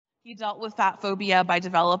He dealt with fat phobia by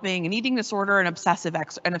developing an eating disorder and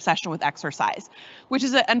an obsession with exercise, which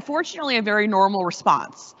is unfortunately a very normal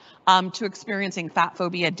response to experiencing fat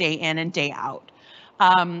phobia day in and day out.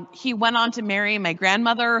 He went on to marry my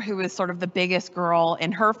grandmother, who was sort of the biggest girl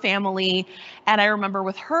in her family. And I remember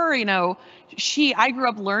with her, I grew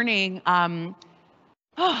up learning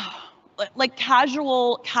like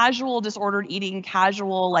casual disordered eating,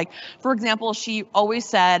 for example, she always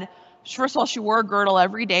said, first of all, she wore a girdle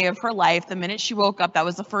every day of her life. The minute she woke up, that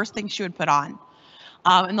was the first thing she would put on.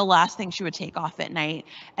 And the last thing she would take off at night.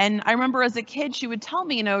 And I remember as a kid, she would tell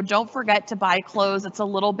me, don't forget to buy clothes that's a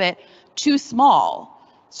little bit too small,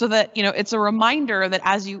 so that, it's a reminder that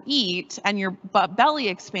as you eat and your belly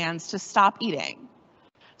expands, to stop eating.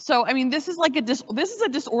 So, I mean, this is a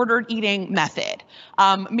disordered eating method.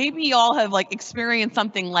 Maybe y'all have experienced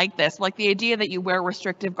something like this, like the idea that you wear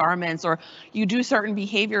restrictive garments or you do certain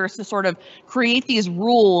behaviors to sort of create these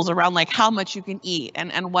rules around how much you can eat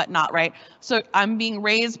and whatnot, right? So I'm being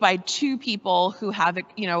raised by two people who have,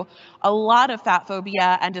 a lot of fat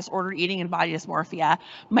phobia and disordered eating and body dysmorphia.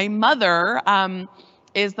 My mother,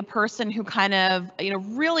 is the person who kind of,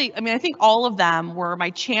 really, I think all of them were my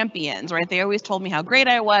champions, right? They always told me how great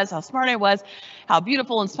I was, how smart I was, how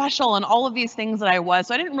beautiful and special, and all of these things that I was.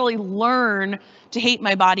 So I didn't really learn to hate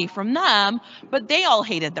my body from them, but they all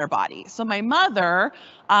hated their body. So my mother,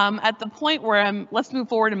 at the point where let's move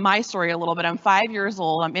forward in my story a little bit. I'm 5 years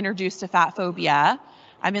old. I'm introduced to fat phobia.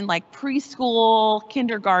 I'm in preschool,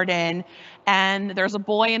 kindergarten, and there's a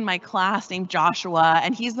boy in my class named Joshua,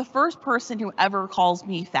 and he's the first person who ever calls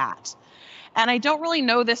me fat. And I don't really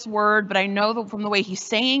know this word, but I know from the way he's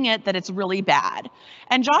saying it that it's really bad.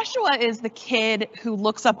 And Joshua is the kid who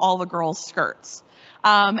looks up all the girls' skirts.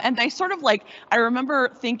 And I sort of I remember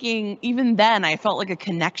thinking, even then, I felt like a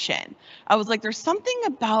connection. I was like, there's something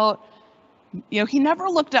about, he never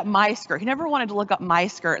looked up my skirt. He never wanted to look up my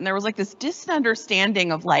skirt. And there was this distant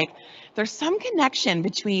understanding of there's some connection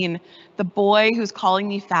between the boy who's calling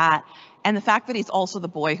me fat and the fact that he's also the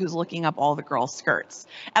boy who's looking up all the girls' skirts.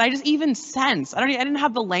 And I just even sense, I didn't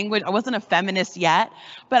have the language. I wasn't a feminist yet,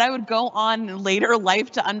 but I would go on in later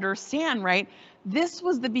life to understand, right? This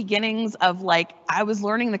was the beginnings of I was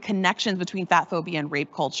learning the connections between fat phobia and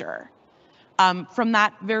rape culture. From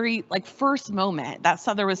that very first moment.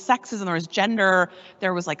 There was sexism, there was gender,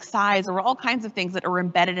 there was size, there were all kinds of things that are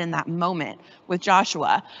embedded in that moment with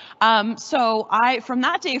Joshua. So from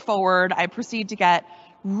that day forward, I proceed to get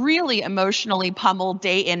really emotionally pummeled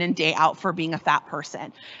day in and day out for being a fat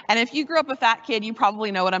person. And if you grew up a fat kid, you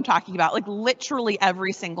probably know what I'm talking about, literally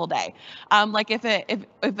every single day. If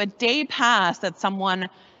a day passed that someone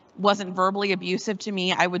wasn't verbally abusive to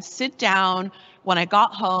me, I would sit down. When I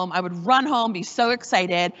got home, I would run home, be so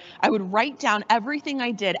excited. I would write down everything I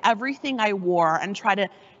did, everything I wore, and try to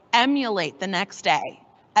emulate the next day,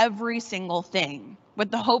 every single thing, with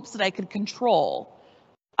the hopes that I could control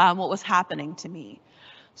what was happening to me.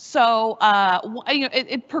 So,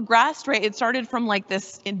 it progressed, right? It started from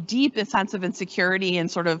this deep sense of insecurity and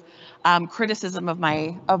sort of criticism of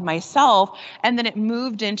myself, and then it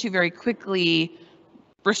moved into very quickly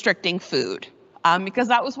restricting food. Because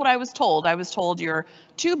that was what I was told. I was told you're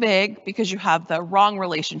too big because you have the wrong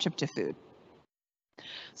relationship to food.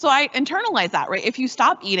 So I internalized that, right? If you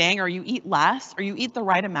stop eating or you eat less or you eat the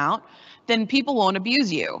right amount, then people won't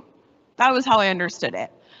abuse you. That was how I understood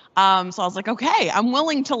it. So I was like, okay, I'm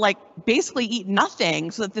willing to basically eat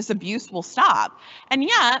nothing so that this abuse will stop. And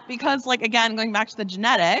yet, because again, going back to the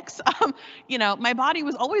genetics, my body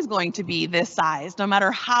was always going to be this size, no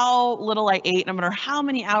matter how little I ate, no matter how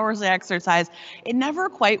many hours I exercised, it never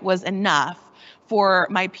quite was enough for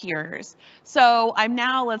my peers. So I'm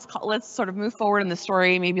now, let's sort of move forward in the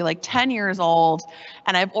story, maybe 10 years old,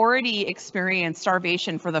 and I've already experienced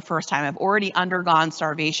starvation for the first time. I've already undergone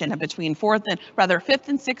starvation between fifth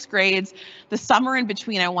and sixth grades. The summer in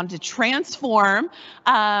between, I wanted to transform,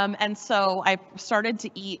 and so I started to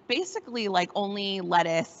eat basically only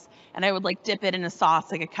lettuce, and I would dip it in a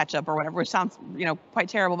sauce, a ketchup or whatever, which sounds, quite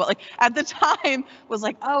terrible. But at the time was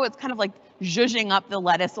oh, it's kind of zhuzhing up the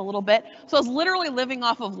lettuce a little bit. So I was literally living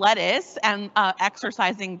off of lettuce and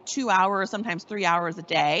exercising 2 hours, sometimes 3 hours a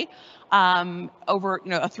day, over,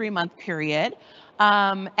 a 3-month period.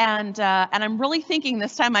 And I'm really thinking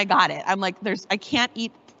this time I got it. I'm I can't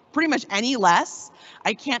eat pretty much any less.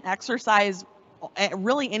 I can't exercise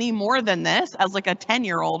really any more than this as a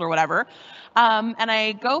 10-year-old or whatever. And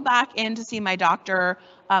I go back in to see my doctor,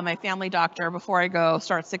 my family doctor, before I go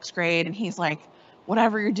start 6th grade. And he's like,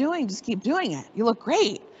 whatever you're doing, just keep doing it. You look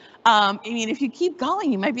great. I mean, if you keep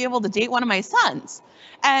going, you might be able to date one of my sons.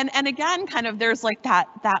 And again, kind of there's like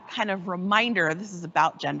that kind of reminder, this is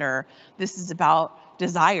about gender, this is about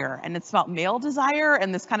desire, and it's about male desire,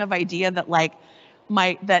 and this kind of idea that like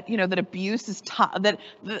that abuse is that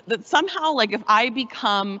somehow like if I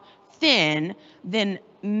become thin, then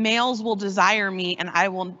males will desire me and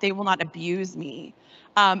they will not abuse me.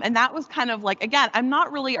 And that was kind of like, again, I'm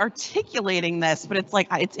not really articulating this, but it's like,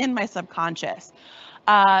 it's in my subconscious.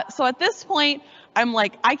 So at this point, I'm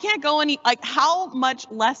like, I can't go any, like, how much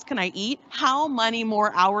less can I eat? How many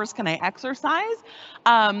more hours can I exercise?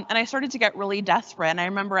 And I started to get really desperate. And I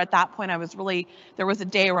remember at that point, there was a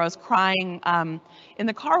day where I was crying in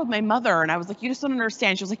the car with my mother. And I was like, you just don't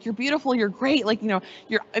understand. She was like, you're beautiful. You're great. Like,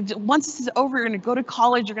 once this is over, you're going to go to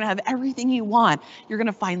college. You're going to have everything you want. You're going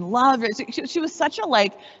to find love. She was such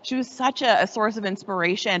a source of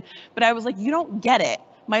inspiration. But I was like, you don't get it.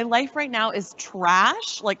 My life right now is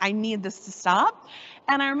trash. Like, I need this to stop.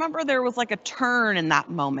 And I remember there was like a turn in that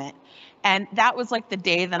moment. And that was like the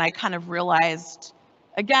day that I kind of realized,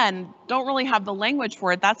 again, don't really have the language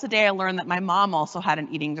for it. That's the day I learned that my mom also had an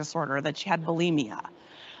eating disorder, that she had bulimia.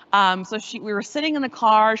 So we were sitting in the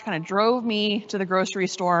car, she kind of drove me to the grocery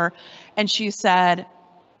store, and she said,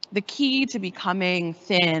 the key to becoming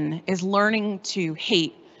thin is learning to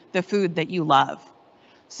hate the food that you love.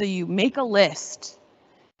 So you make a list,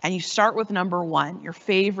 and you start with number 1, your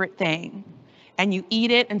favorite thing, and you eat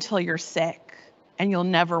it until you're sick and you'll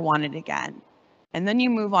never want it again. And then you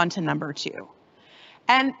move on to number 2.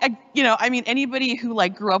 And, I mean, anybody who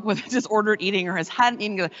like grew up with disordered eating or has had an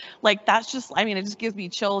eating, like that's just, I mean, it just gives me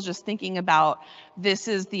chills just thinking about this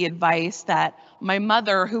is the advice that my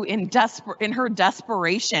mother, who in her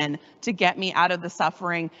desperation to get me out of the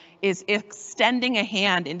suffering, is extending a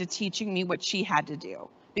hand into teaching me what she had to do,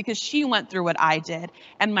 because she went through what I did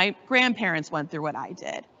and my grandparents went through what I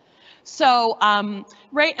did. So,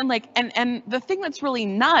 right. And like, and the thing that's really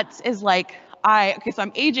nuts is like, so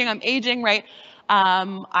I'm aging, right?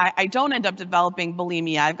 I don't end up developing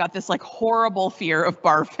bulimia. I've got this like horrible fear of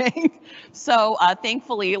barfing. So,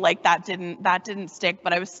 thankfully, like that didn't stick,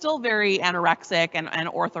 but I was still very anorexic and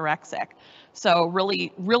orthorexic. So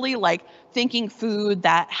really, really like thinking food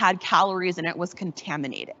that had calories in it was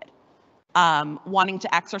contaminated. Wanting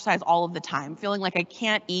to exercise all of the time, feeling like I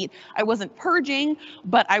can't eat. I wasn't purging,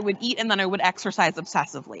 but I would eat and then I would exercise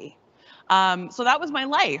obsessively. So that was my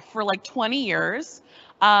life for like 20 years.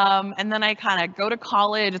 And then I kind of go to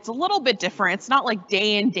college. It's a little bit different. It's not like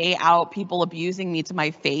day in, day out people abusing me to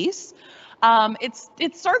my face.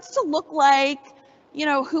 It starts to look like,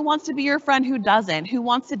 who wants to be your friend, who doesn't, who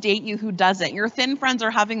wants to date you, who doesn't. Your thin friends are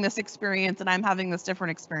having this experience and I'm having this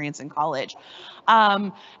different experience in college.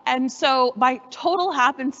 And so by total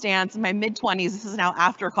happenstance in my mid-20s, this is now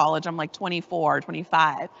after college, I'm like 24,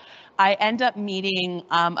 25, I end up meeting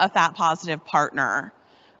a fat positive partner.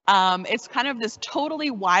 It's kind of this totally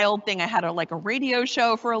wild thing. I had a radio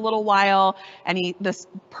show for a little while, and this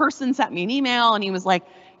person sent me an email and he was like,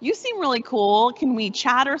 you seem really cool. Can we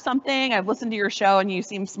chat or something? I've listened to your show and you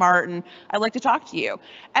seem smart and I'd like to talk to you.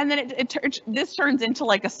 And then this turns into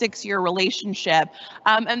like a 6-year relationship.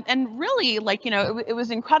 And really it was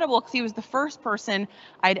incredible because he was the first person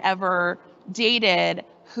I'd ever dated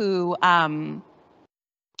who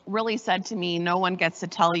really said to me, no one gets to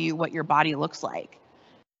tell you what your body looks like.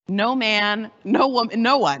 No man, no woman,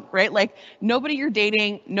 no one, right? Like nobody you're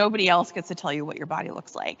dating, nobody else gets to tell you what your body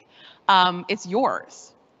looks like. It's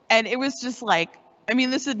yours. And it was just like, I mean,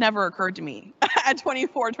 this had never occurred to me at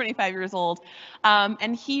 24, 25 years old.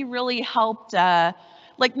 And he really helped, not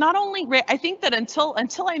only, I think that until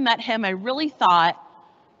I met him, I really thought,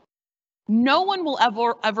 no one will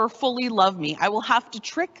ever fully love me. I will have to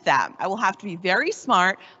trick them. I will have to be very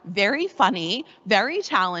smart, very funny, very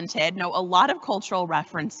talented, know a lot of cultural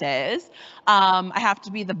references. I have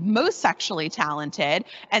to be the most sexually talented,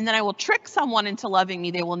 and then I will trick someone into loving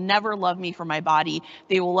me. They will never love me for my body.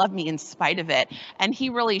 They will love me in spite of it. And he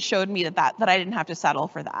really showed me that I didn't have to settle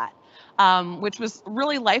for that. Which was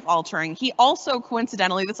really life altering. He also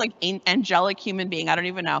coincidentally, this like angelic human being, I don't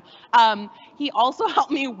even know. He also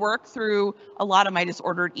helped me work through a lot of my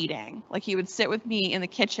disordered eating. Like he would sit with me in the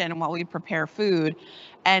kitchen while we'd prepare food,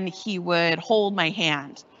 and he would hold my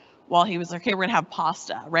hand while he was like, okay, we're gonna have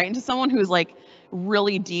pasta, right? And to someone who's like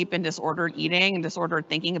really deep in disordered eating and disordered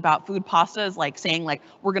thinking about food, pasta is like saying like,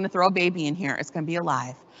 we're gonna throw a baby in here, it's gonna be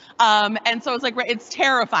alive. And so it's like, right, it's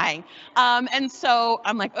terrifying. And so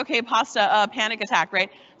I'm like, okay, pasta, panic attack,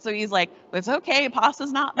 right? So he's like, it's okay,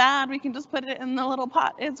 pasta's not bad, we can just put it in the little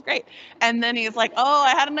pot, it's great. And then he's like, oh,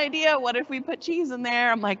 I had an idea, what if we put cheese in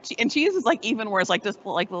there? I'm like, and cheese is like even worse, like just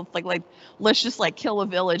like let's just like kill a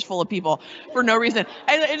village full of people for no reason.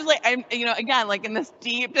 And it's like, I'm, you know, again, like in this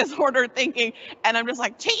deep disordered thinking, and I'm just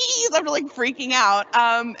like, cheese, I'm like freaking out.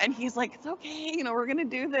 And he's like, it's okay, you know, we're gonna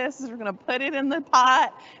do this, we're gonna put it in the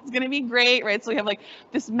pot, it's gonna be great, right? So we have like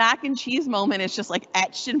this mac and cheese moment, it's just like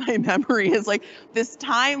etched in my memory, is like this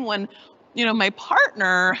time when, you know, my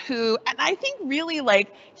partner, who, and I think really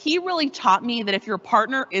like, he really taught me that if your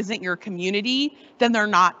partner isn't your community, then they're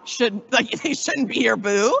not, they shouldn't be your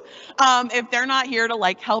boo. If they're not here to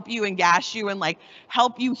like help you and gas you and like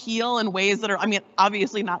help you heal in ways that are, I mean,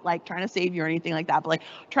 obviously not like trying to save you or anything like that, but like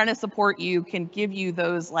trying to support you, can give you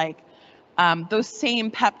those like, those same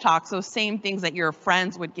pep talks, those same things that your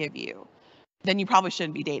friends would give you, then you probably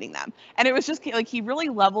shouldn't be dating them. And it was just like, he really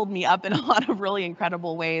leveled me up in a lot of really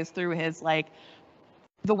incredible ways through his like,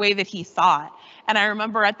 the way that he thought. And I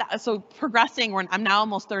remember at that, so progressing, when I'm now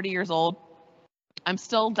almost 30 years old, I'm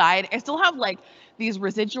still dieting. I still have like these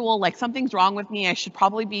residual, like something's wrong with me. I should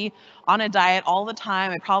probably be on a diet all the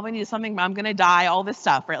time. I probably need something, I'm gonna die, all this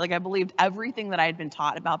stuff, right? Like I believed everything that I had been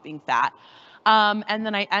taught about being fat. And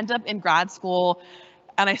then I end up in grad school,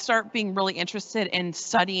 and I start being really interested in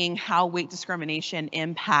studying how weight discrimination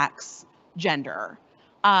impacts gender.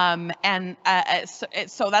 So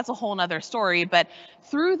that's a whole nother story, but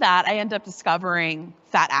through that, I end up discovering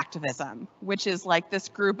fat activism, which is like this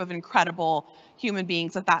group of incredible human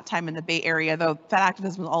beings at that time in the Bay Area, though fat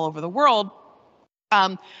activism was all over the world.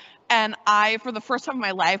 And I, for the first time in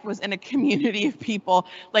my life, was in a community of people.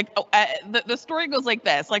 Like, the story goes like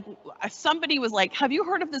this. Like, somebody was like, have you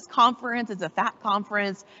heard of this conference? It's a fat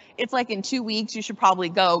conference. It's like in 2 weeks, you should probably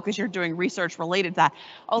go because you're doing research related to that.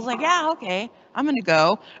 I was like, yeah, okay, I'm gonna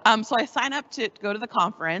go. So I sign up to go to the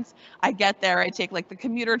conference. I get there, I take like the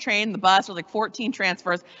commuter train, the bus, or like 14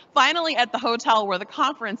 transfers. Finally at the hotel where the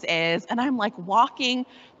conference is, and I'm like walking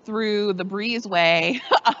through the breezeway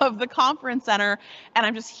of the conference center, and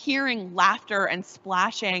I'm just hearing laughter and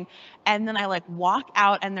splashing. And then I like walk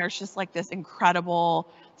out, and there's just like this incredible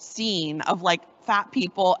scene of like fat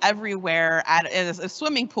people everywhere at a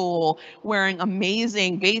swimming pool wearing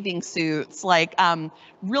amazing bathing suits, like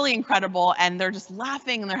really incredible. And they're just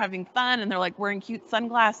laughing and they're having fun, and they're like wearing cute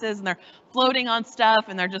sunglasses, and they're floating on stuff,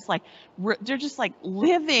 and they're just like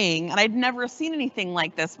living. And I'd never seen anything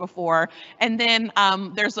like this before. And then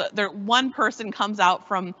one person comes out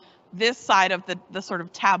from this side of the sort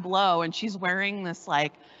of tableau, and she's wearing this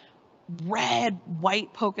like red,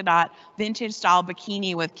 white polka dot vintage style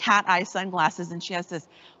bikini with cat eye sunglasses, and she has this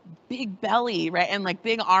big belly, right, and like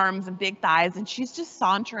big arms and big thighs, and she's just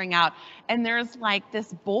sauntering out, and there's like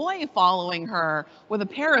this boy following her with a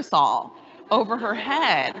parasol over her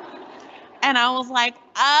head. And I was like,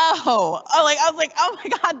 oh, oh my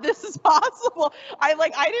God, this is possible. I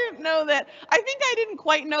didn't know that. I think I didn't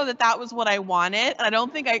quite know that that was what I wanted. And I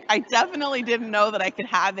don't think I definitely didn't know that I could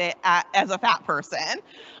have it as a fat person.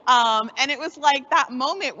 And it was like that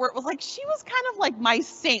moment where it was like, she was kind of like my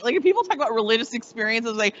saint. Like if people talk about religious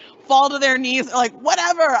experiences, they fall to their knees, like,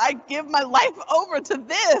 whatever, I give my life over to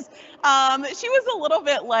this. She was a little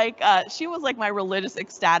bit like, she was like my religious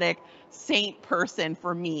ecstatic saint person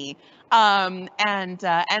for me. And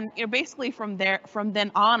you know, basically from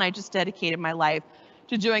then on, I just dedicated my life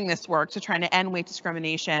to doing this work, to trying to end weight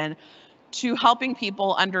discrimination, to helping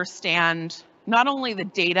people understand not only the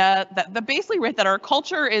data that basically right, that our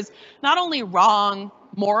culture is not only wrong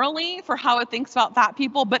morally for how it thinks about fat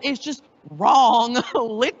people, but it's just wrong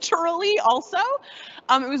literally also.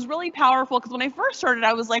 It was really powerful because when I first started,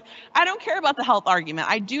 I was like, I don't care about the health argument.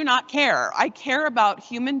 I do not care. I care about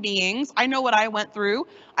human beings. I know what I went through.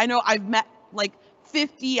 I know I've met like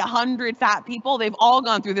 50, 100 fat people. They've all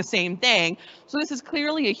gone through the same thing. So this is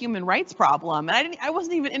clearly a human rights problem. And I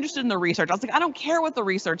wasn't even interested in the research. I was like, I don't care what the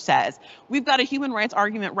research says. We've got a human rights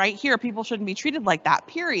argument right here. People shouldn't be treated like that,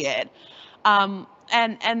 period. But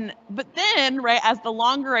then, right, as the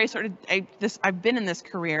longer I've been in this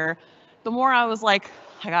career, the more I was like,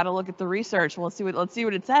 I got to look at the research. Let's see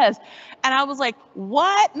what it says. And I was like,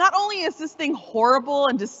 what? Not only is this thing horrible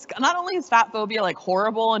and not only is fat phobia like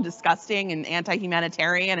horrible and disgusting and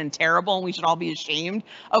anti-humanitarian and terrible, and we should all be ashamed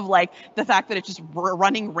of like the fact that it's just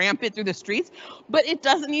running rampant through the streets, but it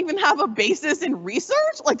doesn't even have a basis in research.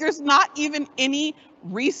 Like there's not even any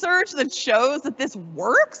research that shows that this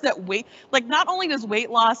works, that not only does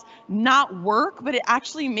weight loss not work, but it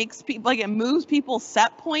actually makes people, like it moves people's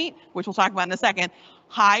set point, which we'll talk about in a second,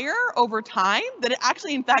 higher over time, that it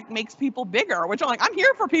actually, in fact, makes people bigger, which I'm like, I'm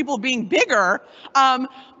here for people being bigger.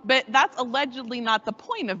 But that's allegedly not the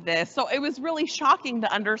point of this. So it was really shocking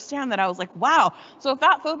to understand that. I was like, wow, so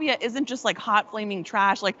fat phobia isn't just like hot flaming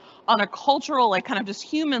trash, like on a cultural, like kind of just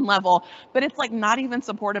human level, but it's like not even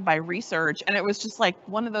supported by research. And it was just like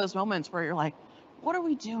one of those moments where you're like, what are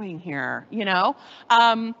we doing here? You know?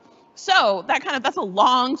 So that's a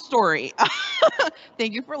long story.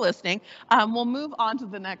 Thank you for listening. We'll move on to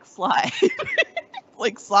the next slide,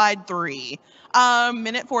 like slide 3,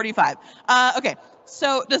 minute 45. Okay,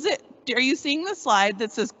 so are you seeing the slide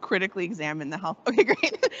that says critically examine the health? Okay,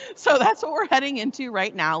 great. So that's what we're heading into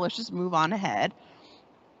right now. Let's just move on ahead.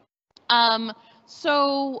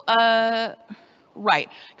 Right,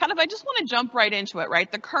 kind of, I just want to jump right into it,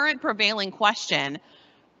 right? The current prevailing question,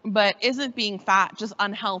 but isn't being fat just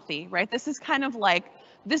unhealthy, right? This is kind of like,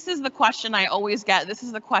 this is the question I always get. This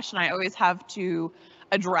is the question I always have to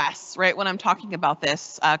address, right, when I'm talking about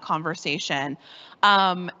this conversation.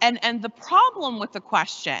 And the problem with the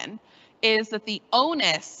question is that the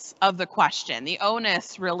onus of the question, the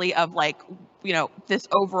onus really of like, you know, this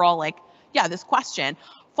overall, like, yeah, this question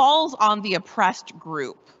falls on the oppressed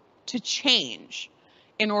group to change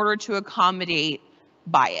in order to accommodate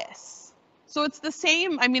bias. So it's the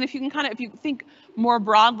same, I mean, if you think more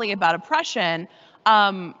broadly about oppression,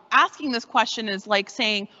 asking this question is like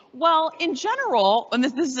saying, well, in general, and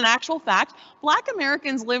this is an actual fact, Black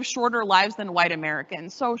Americans live shorter lives than white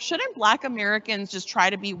Americans. So shouldn't Black Americans just try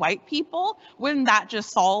to be white people? Wouldn't that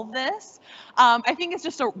just solve this? I think it's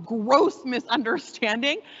just a gross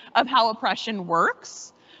misunderstanding of how oppression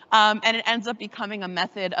works. And it ends up becoming a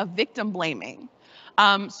method of victim blaming.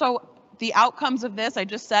 So the outcomes of this, I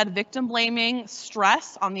just said, victim blaming,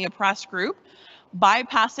 stress on the oppressed group,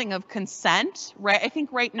 bypassing of consent, right? I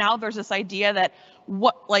think right now there's this idea that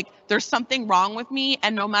there's something wrong with me,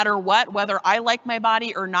 and no matter what, whether I like my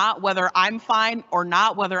body or not, whether I'm fine or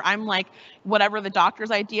not, whether I'm like whatever the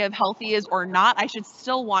doctor's idea of healthy is or not, I should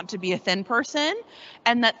still want to be a thin person,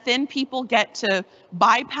 and that thin people get to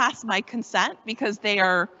bypass my consent because they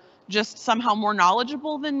are just somehow more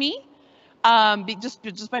knowledgeable than me,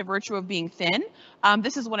 just by virtue of being thin.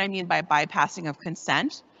 This is what I mean by bypassing of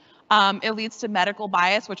consent. It leads to medical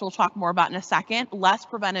bias, which we'll talk more about in a second, less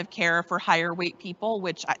preventive care for higher weight people,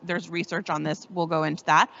 which there's research on this, we'll go into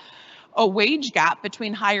that. A wage gap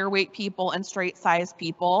between higher weight people and straight size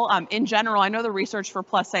people. In general, I know the research for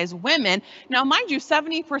plus size women. Now, mind you,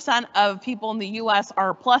 70% of people in the US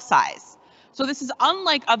are plus size. So this is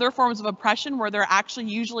unlike other forms of oppression where they're actually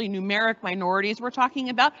usually numeric minorities we're talking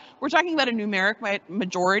about. We're talking about a numeric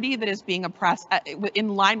majority that is being oppressed in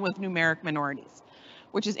line with numeric minorities,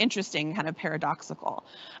 which is interesting, kind of paradoxical.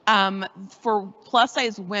 For plus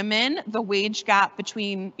size women, the wage gap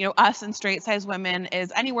between us and straight size women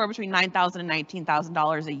is anywhere between $9,000 and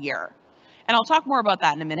 $19,000 a year. And I'll talk more about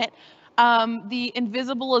that in a minute. The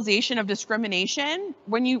invisibilization of discrimination,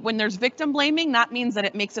 when there's victim blaming, that means that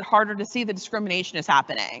it makes it harder to see the discrimination is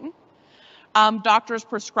happening. Doctors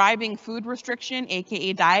prescribing food restriction,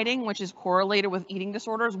 aka dieting, which is correlated with eating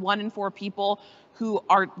disorders. 1 in 4 people who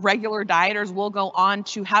are regular dieters will go on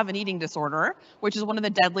to have an eating disorder, which is one of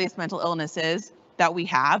the deadliest mental illnesses that we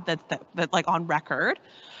have, that like on record.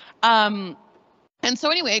 And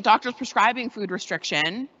so anyway, doctors prescribing food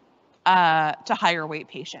restriction to higher weight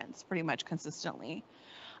patients pretty much consistently.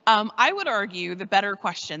 I would argue the better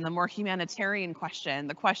question, the more humanitarian question,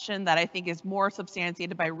 the question that I think is more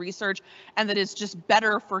substantiated by research and that is just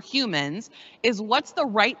better for humans, is what's the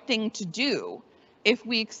right thing to do if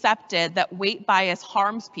we accepted that weight bias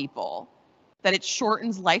harms people, that it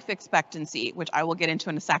shortens life expectancy, which I will get into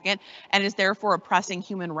in a second, and is therefore a pressing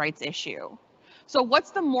human rights issue. So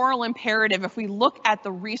what's the moral imperative if we look at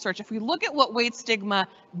the research, if we look at what weight stigma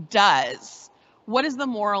does, what is the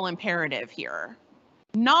moral imperative here?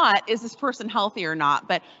 Not, is this person healthy or not,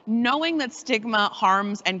 but knowing that stigma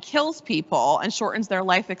harms and kills people and shortens their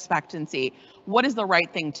life expectancy, what is the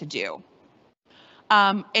right thing to do?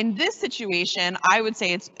 In this situation, I would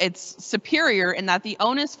say it's superior in that the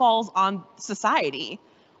onus falls on society,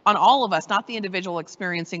 on all of us, not the individual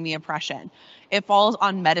experiencing the oppression. It falls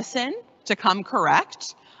on medicine to come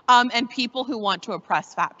correct, and people who want to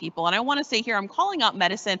oppress fat people. And I want to say here, I'm calling out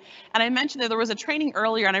medicine, and I mentioned that there was a training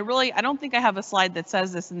earlier, and I don't think I have a slide that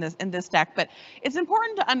says this in this deck, but it's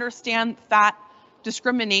important to understand fat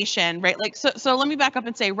discrimination, right? Like, so let me back up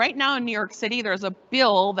and say, right now in New York City, there's a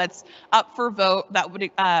bill that's up for vote that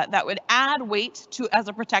would add weight to as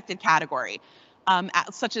a protected category,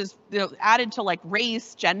 such as added to like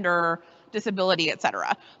race, gender, disability, et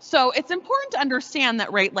cetera. So it's important to understand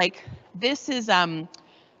that, right? Like this is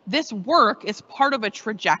this work is part of a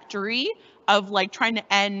trajectory of like trying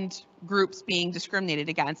to end groups being discriminated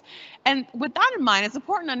against. And with that in mind, it's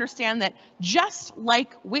important to understand that just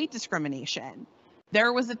like weight discrimination,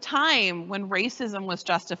 there was a time when racism was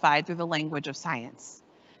justified through the language of science.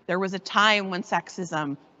 There was a time when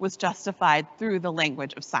sexism was justified through the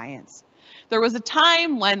language of science. There was a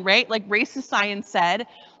time when, right, like racist science said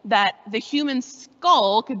that the human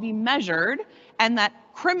skull could be measured and that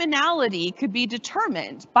criminality could be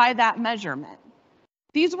determined by that measurement.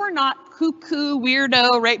 These were not cuckoo,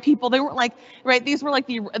 weirdo, right, people. They weren't like, right, these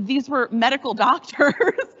were medical doctors.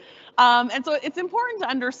 And so it's important to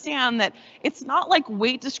understand that it's not like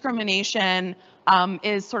weight discrimination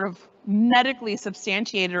is sort of medically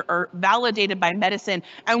substantiated or validated by medicine,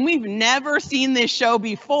 and we've never seen this show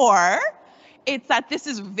before. It's that this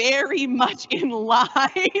is very much in line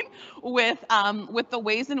with the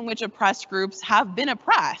ways in which oppressed groups have been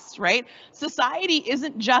oppressed, right? Society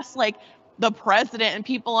isn't just like the president and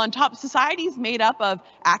people on top. Society is made up of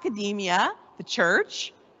academia, the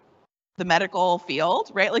church, the medical field,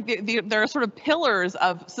 right? Like there are sort of pillars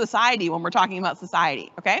of society when we're talking about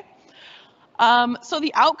society, okay? So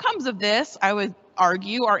the outcomes of this, I would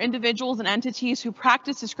argue, are individuals and entities who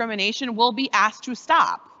practice discrimination will be asked to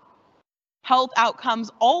stop. Health outcomes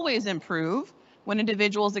always improve when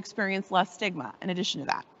individuals experience less stigma in addition to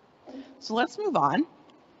that. So let's move on.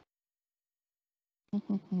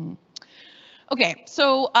 Okay,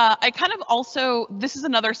 so I kind of also, this is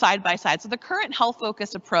another side-by-side. So the current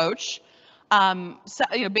health-focused approach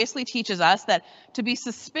basically teaches us that to be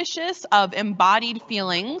suspicious of embodied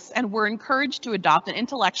feelings, and we're encouraged to adopt an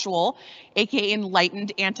intellectual, aka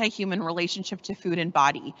enlightened, anti-human relationship to food and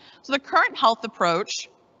body. So the current health approach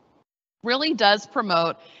really does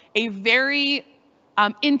promote a very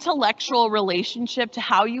intellectual relationship to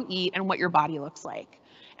how you eat and what your body looks like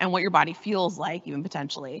and what your body feels like, even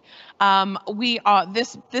potentially.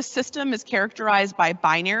 This system is characterized by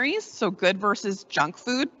binaries, so good versus junk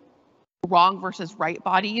food, wrong versus right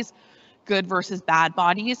bodies, good versus bad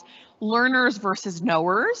bodies, learners versus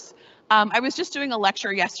knowers. I was just doing a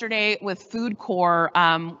lecture yesterday with Food Corps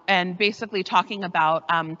and basically talking about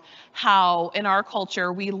how in our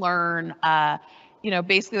culture we learn,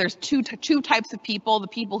 basically there's two types of people, the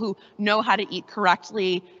people who know how to eat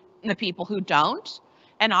correctly and the people who don't.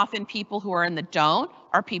 And often people who are in the don't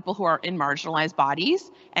are people who are in marginalized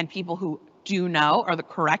bodies, and people who do know are the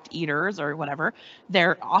correct eaters or whatever.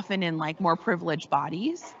 They're often in like more privileged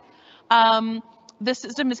bodies. The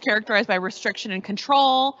system is characterized by restriction and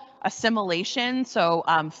control, assimilation. So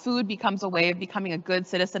food becomes a way of becoming a good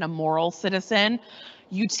citizen, a moral citizen.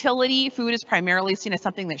 Utility, food is primarily seen as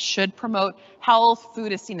something that should promote health.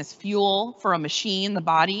 Food is seen as fuel for a machine, the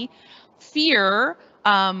body. Fear,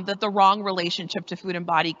 that the wrong relationship to food and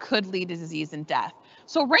body could lead to disease and death.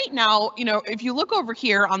 So right now, if you look over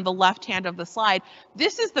here on the left hand of the slide,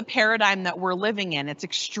 this is the paradigm that we're living in. It's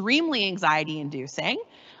extremely anxiety inducing.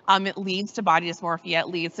 It leads to body dysmorphia, it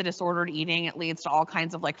leads to disordered eating, it leads to all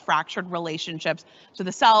kinds of like fractured relationships to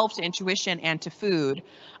the self, to intuition, and to food.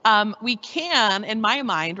 We can, in my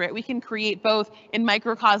mind, right, we can create both in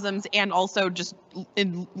microcosms and also just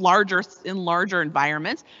in larger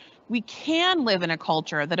environments. We can live in a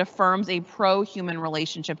culture that affirms a pro-human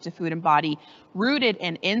relationship to food and body rooted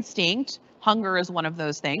in instinct. Hunger is one of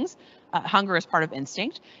those things. Hunger is part of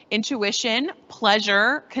instinct. Intuition,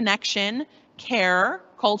 pleasure, connection, care,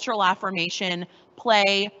 cultural affirmation,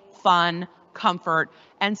 play, fun, comfort,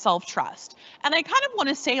 and self-trust. And I kind of want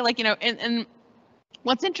to say, like, and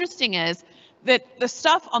what's interesting is that the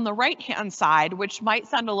stuff on the right-hand side, which might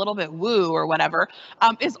sound a little bit woo or whatever,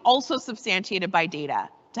 is also substantiated by data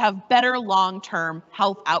to have better long-term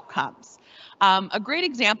health outcomes. A great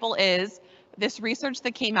example is this research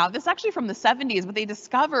that came out, this is actually from the 70s, but they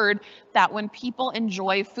discovered that when people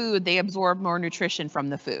enjoy food, they absorb more nutrition from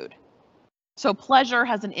the food. So pleasure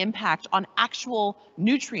has an impact on actual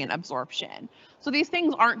nutrient absorption. So these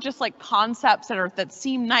things aren't just like concepts that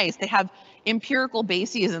seem nice. They have empirical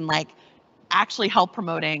bases and like actually help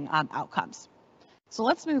promoting outcomes. So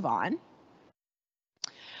let's move on.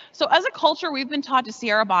 So as a culture, we've been taught to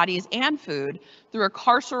see our bodies and food through a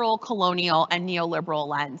carceral, colonial, and neoliberal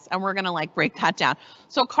lens. And we're gonna like break that down.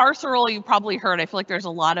 So carceral, you probably heard, I feel like there's a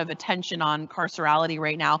lot of attention on carcerality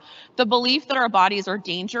right now. The belief that our bodies are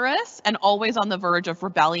dangerous and always on the verge of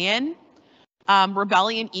rebellion.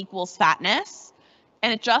 Rebellion equals fatness.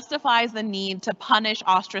 And it justifies the need to punish,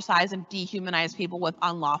 ostracize, and dehumanize people with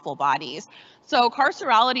unlawful bodies. So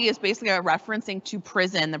carcerality is basically a referencing to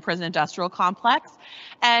prison, the prison industrial complex.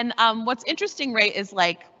 And what's interesting, right, is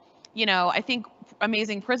like, I think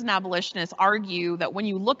amazing prison abolitionists argue that when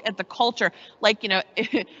you look at the culture, like,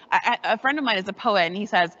 a friend of mine is a poet, and he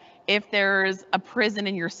says, if there's a prison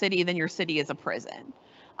in your city, then your city is a prison.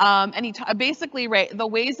 And he basically, right, the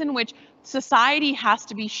ways in which society has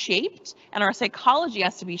to be shaped and our psychology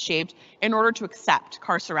has to be shaped in order to accept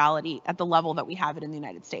carcerality at the level that we have it in the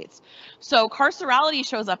United States. So carcerality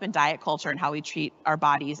shows up in diet culture and how we treat our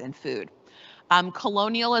bodies and food.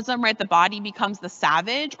 Colonialism, right, the body becomes the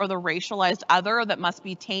savage or the racialized other that must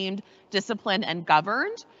be tamed, disciplined, and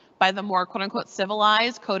governed by the more quote unquote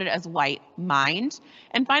civilized, coded as white mind.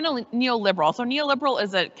 And finally, neoliberal. So neoliberal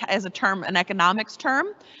is a term, an economics term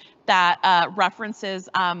that references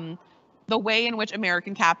the way in which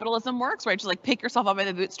American capitalism works, right? Just like pick yourself up by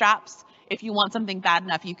the bootstraps. If you want something bad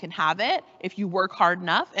enough, you can have it. If you work hard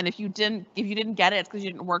enough, and if you didn't get it, it's because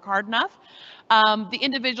you didn't work hard enough. The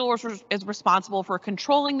individual is responsible for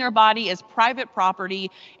controlling their body as private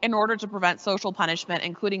property in order to prevent social punishment,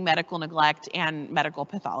 including medical neglect and medical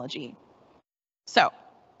pathology. So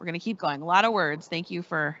we're going to keep going. A lot of words. Thank you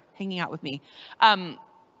for hanging out with me.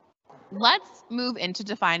 Let's move into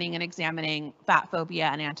defining and examining fat phobia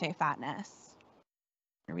and anti-fatness.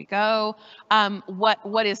 Here we go.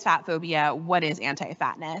 What is fat phobia? What is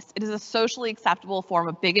anti-fatness? It is a socially acceptable form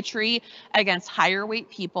of bigotry against higher weight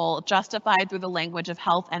people, justified through the language of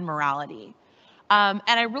health and morality. And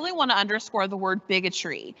I really want to underscore the word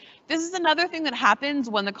bigotry. This is another thing that happens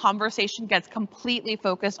when the conversation gets completely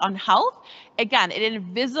focused on health. Again, it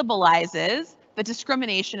invisibilizes that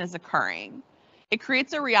discrimination is occurring. It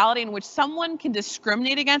creates a reality in which someone can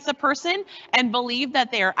discriminate against a person and believe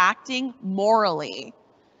that they are acting morally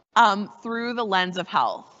through the lens of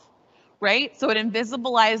health, right? So it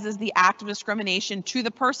invisibilizes the act of discrimination to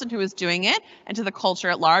the person who is doing it and to the culture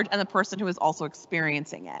at large and the person who is also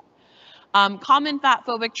experiencing it. Common fat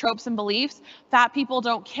phobic tropes and beliefs: fat people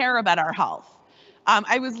don't care about our health. I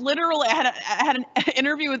had an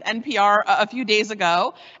interview with NPR a few days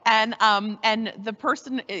ago, and the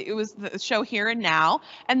person, it was the show Here and Now,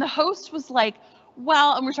 and the host was like,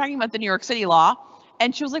 well, and we're talking about the New York City law,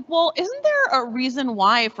 and she was like, well, isn't there a reason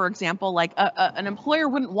why, for example, like an employer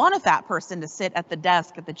wouldn't want a fat person to sit at the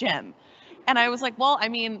desk at the gym? And I was like, well, I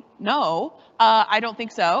mean, no, I don't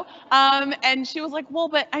think so. And she was like, well,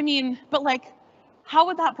 but like, how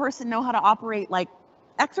would that person know how to operate like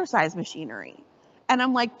exercise machinery? And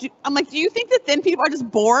I'm like, do you think that thin people are just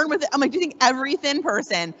born with it? I'm like, do you think every thin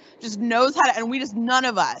person just knows how to, and we just, none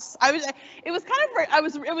of us. It was one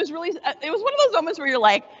of those moments where you're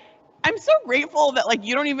like, I'm so grateful that like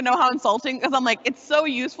you don't even know how insulting, because I'm like, it's so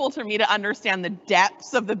useful to me to understand the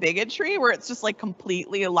depths of the bigotry where it's just like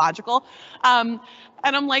completely illogical.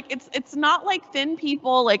 And I'm like, it's not like thin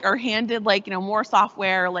people like are handed like, more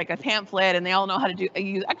software, like a pamphlet, and they all know how to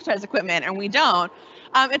use exercise equipment, and we don't.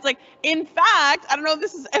 It's like, in fact, I don't know if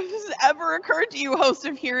this has ever occurred to you, host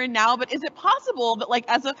of Here and Now, but is it possible that like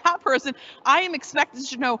as a fat person, I am expected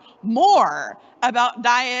to know more about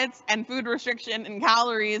diets and food restriction and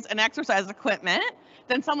calories and exercise equipment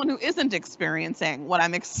than someone who isn't experiencing what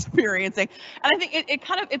I'm experiencing? And I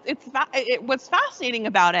think what's fascinating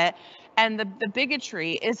about it and the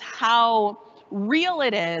bigotry is how real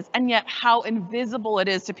it is, and yet how invisible it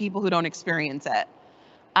is to people who don't experience it.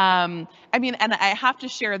 And I have to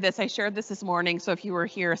share this. I shared this morning, so if you were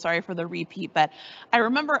here, sorry for the repeat, but I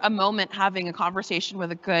remember a moment having a conversation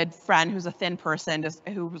with a good friend who's a thin person,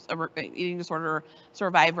 who was an eating disorder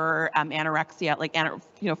survivor, anorexia,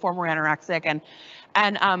 former anorexic,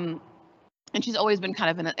 and she's always been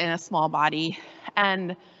kind of in a small body.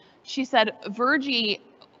 And she said, Virgie,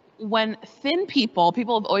 when thin people have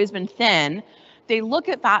always been thin, they look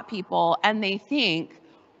at fat people and they think,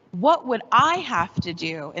 what would I have to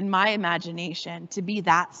do in my imagination to be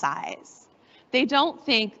that size? They don't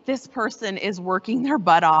think this person is working their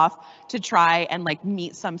butt off to try and like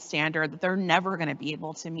meet some standard that they're never going to be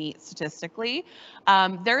able to meet statistically.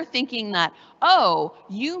 They're thinking that, oh,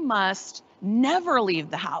 you must never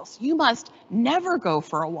leave the house. You must never go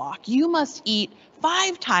for a walk. You must eat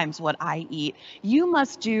 5 times what I eat. You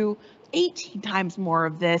must do 18 times more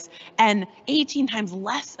of this and 18 times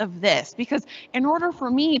less of this, because in order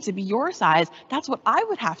for me to be your size, that's what I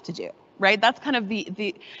would have to do, right? That's kind of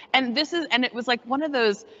and it was like one of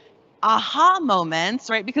those aha moments,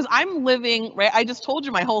 right? Because I'm living, right? I just told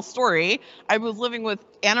you my whole story. I was living with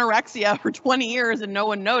anorexia for 20 years and no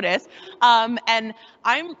one noticed. And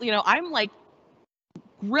I'm like,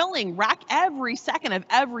 rack every second of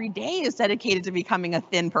every day is dedicated to becoming a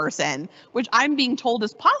thin person, which I'm being told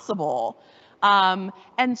is possible.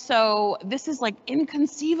 And so this is like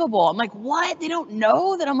inconceivable. I'm like, what? They don't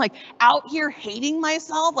know that I'm like out here hating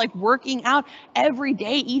myself, like working out every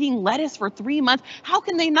day, eating lettuce for 3 months. How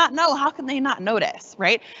can they not know? How can they not notice,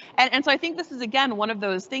 right? And so I think this is, again, one of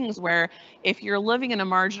those things where if you're living in a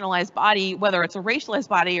marginalized body, whether it's a racialized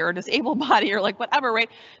body or a disabled body or like whatever, right,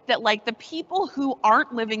 that like the people who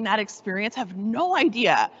aren't living that experience have no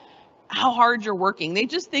idea how hard you're working. They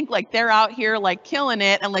just think like they're out here like killing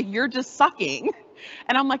it and like you're just sucking.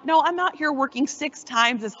 And I'm like, no, I'm out here working 6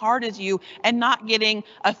 times as hard as you and not getting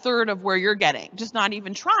a third of where you're getting, just not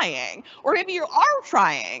even trying. Or maybe you are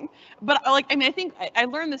trying. But like, I mean, I think I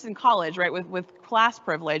learned this in college, right, with class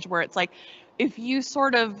privilege, where it's like, if you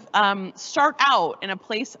sort of start out in a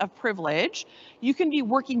place of privilege, you can be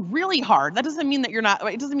working really hard. That doesn't mean that you're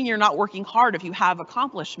not, it doesn't mean you're not working hard if you have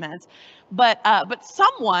accomplishments, but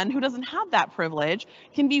someone who doesn't have that privilege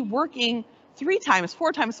can be working 3 times,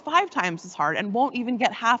 4 times, 5 times as hard and won't even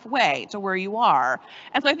get halfway to where you are.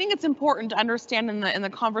 And so I think it's important to understand in the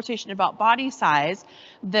conversation about body size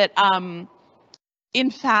that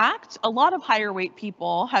in fact, a lot of higher weight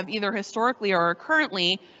people have either historically or are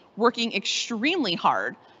currently working extremely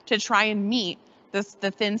hard to try and meet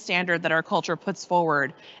the thin standard that our culture puts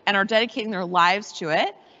forward, and are dedicating their lives to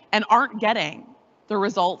it and aren't getting the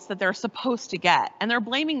results that they're supposed to get, and they're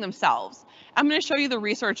blaming themselves. I'm going to show you the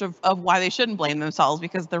research of why they shouldn't blame themselves,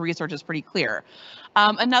 because the research is pretty clear.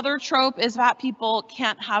 Another trope is fat people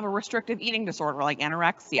can't have a restrictive eating disorder like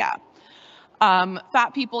anorexia.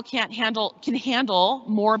 Fat people can handle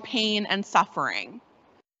more pain and suffering.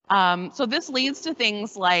 So this leads to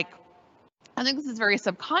things like, I think this is very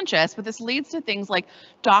subconscious, but this leads to things like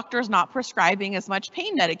doctors not prescribing as much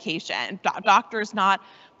pain medication, doctors not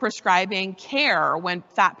prescribing care when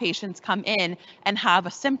fat patients come in and have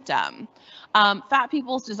a symptom. Fat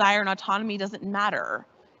people's desire and autonomy doesn't matter,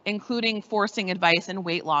 including forcing advice and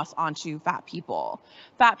weight loss onto fat people.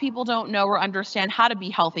 Fat people don't know or understand how to be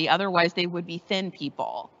healthy, otherwise they would be thin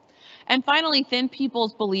people. And finally, thin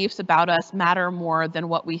people's beliefs about us matter more than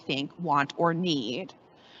what we think, want, or need.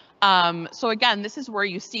 So again, this is where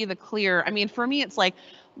you see the clear, I mean, for me, it's like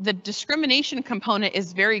the discrimination component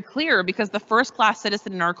is very clear, because the first class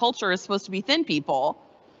citizen in our culture is supposed to be thin people,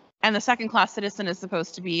 and the second class citizen is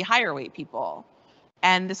supposed to be higher weight people.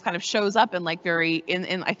 And this kind of shows up in like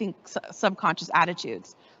in I think subconscious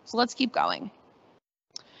attitudes. So let's keep going.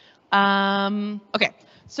 Okay.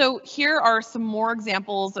 So here are some more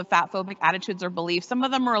examples of fat-phobic attitudes or beliefs. Some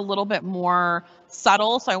of them are a little bit more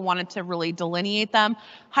subtle, so I wanted to really delineate them.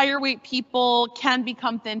 Higher weight people can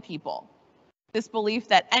become thin people. This belief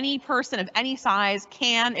that any person of any size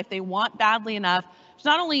can, if they want badly enough, to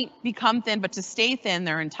not only become thin, but to stay thin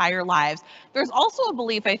their entire lives. There's also a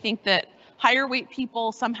belief, I think, that higher weight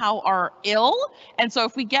people somehow are ill. And so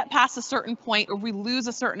if we get past a certain point or we lose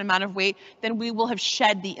a certain amount of weight, then we will have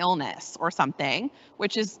shed the illness or something,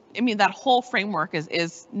 which is, I mean, that whole framework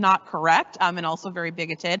is not correct, and also very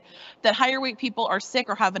bigoted. That higher weight people are sick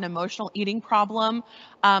or have an emotional eating problem,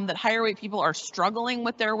 that higher weight people are struggling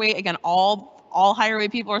with their weight. Again, all higher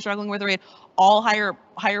weight people are struggling with their weight. All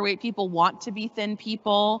higher weight people want to be thin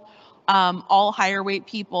people. All higher weight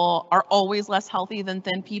people are always less healthy than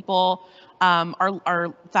thin people.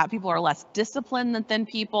 Our fat people are less disciplined than thin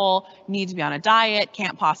people, need to be on a diet,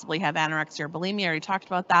 can't possibly have anorexia or bulimia, I already talked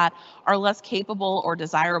about that, are less capable or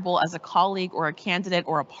desirable as a colleague or a candidate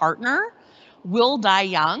or a partner, will die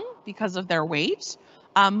young because of their weight.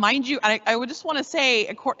 Mind you, I would just want to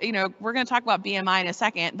say, you know, we're going to talk about BMI in a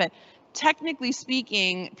second, but technically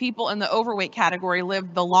speaking, people in the overweight category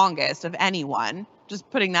live the longest of anyone, just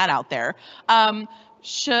putting that out there.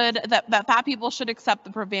 That fat people should accept the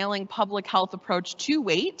prevailing public health approach to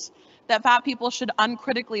weight, that fat people should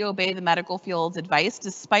uncritically obey the medical field's advice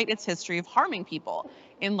despite its history of harming people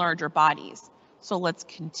in larger bodies. So let's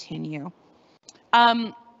continue.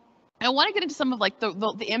 I want to get into some of like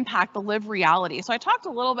the impact, the lived reality. So I talked a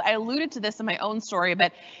little bit, I alluded to this in my own story,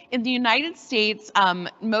 but in the United States,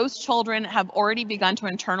 most children have already begun to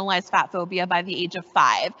internalize fat phobia by the age of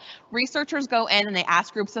 5. Researchers go in and they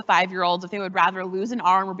ask groups of 5-year-olds if they would rather lose an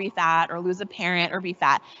arm or be fat, or lose a parent or be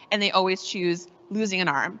fat, and they always choose losing an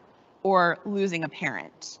arm or losing a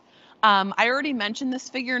parent. I already mentioned this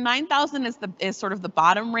figure. 9,000 is sort of the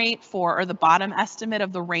bottom rate for, or the bottom estimate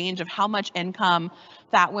of the range of how much income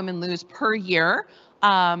fat women lose per year,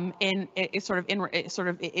 in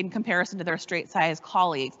comparison to their straight-sized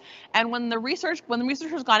colleagues. And when the researchers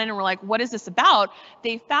got in and were like, "What is this about?"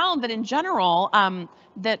 They found that in general,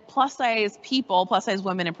 that plus size people, plus size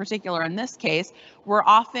women in particular in this case, were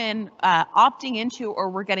often opting into or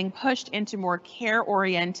were getting pushed into more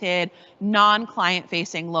care-oriented, non-client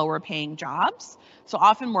facing, lower paying jobs. So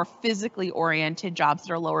often more physically oriented jobs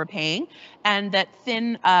that are lower paying, and that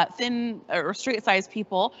thin or straight size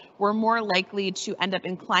people were more likely to end up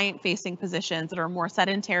in client facing positions that are more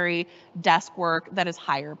sedentary desk work that is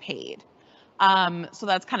higher paid. So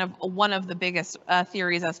that's kind of one of the biggest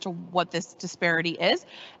theories as to what this disparity is.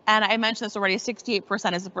 And I mentioned this already,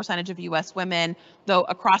 68% is the percentage of US women, though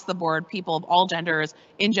across the board, people of all genders,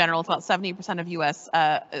 in general, it's about 70% of US,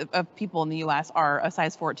 of people in the US are a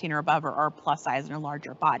size 14 or above or are plus size in a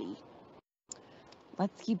larger body.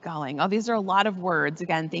 Let's keep going. Oh, these are a lot of words.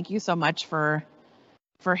 Again, thank you so much for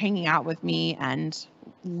hanging out with me and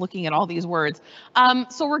looking at all these words.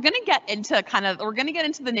 So we're going to get into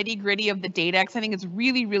the nitty gritty of the data because I think it's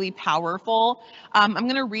really, really powerful. I'm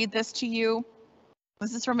going to read this to you.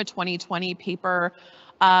 This is from a 2020 paper.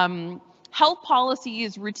 Health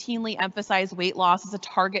policies routinely emphasize weight loss as a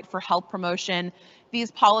target for health promotion.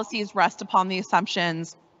 These policies rest upon the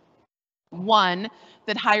assumptions: 1,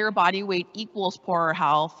 that higher body weight equals poorer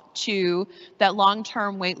health; 2, that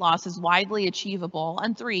long-term weight loss is widely achievable;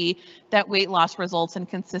 and 3, that weight loss results in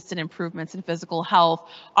consistent improvements in physical health.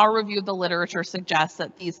 Our review of the literature suggests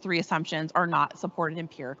that these 3 assumptions are not supported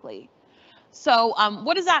empirically. So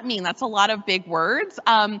what does that mean? That's a lot of big words.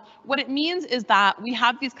 What it means is that we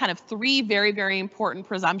have these kind of 3 very, very important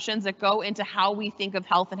presumptions that go into how we think of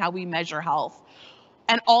health and how we measure health.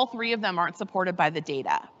 And all 3 of them aren't supported by the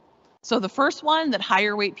data. So the first one, that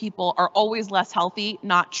higher weight people are always less healthy,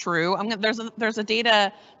 not true. There's a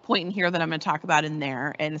data point in here that I'm going to talk about in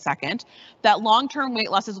a second. That long-term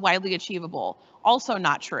weight loss is widely achievable, also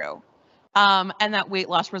not true. And that weight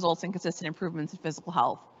loss results in consistent improvements in physical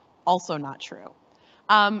health, also not true.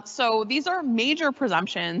 So these are major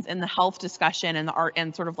presumptions in the health discussion and the art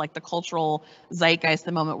and sort of like the cultural zeitgeist,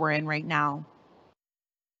 the moment we're in right now.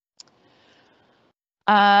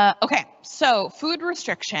 Okay, so food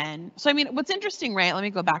restriction. So I mean, what's interesting, right? Let me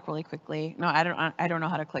go back really quickly. No, I don't know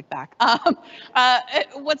how to click back.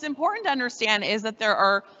 What's important to understand is that there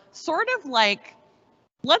are sort of like,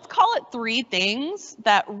 let's call it 3 things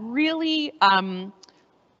that really,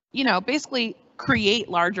 basically create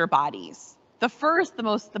larger bodies. The first,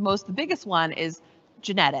 the biggest one is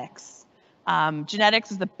genetics.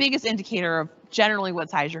 Genetics is the biggest indicator of generally what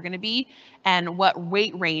size you're going to be and what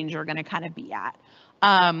weight range you're going to kind of be at.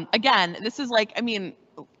 Again, this is like, I mean,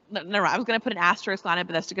 never mind, I was going to put an asterisk on it,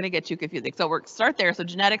 but that's going to get too confusing. So we'll start there. So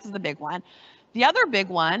genetics is the big one. The other big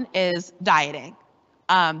one is dieting.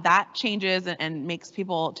 That changes and makes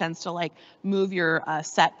people, tends to like move your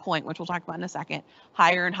set point, which we'll talk about in a second,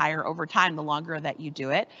 higher and higher over time, the longer that you do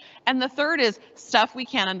it. And the third is stuff we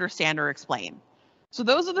can't understand or explain. So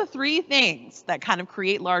those are the 3 things that kind of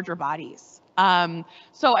create larger bodies.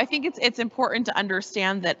 So I think it's important to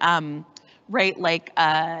understand that, right, like,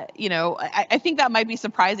 I think that might be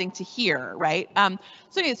surprising to hear, right?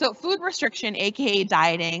 So food restriction, AKA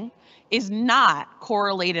dieting, is not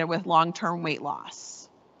correlated with long-term weight loss,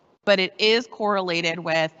 but it is correlated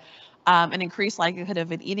with an increased likelihood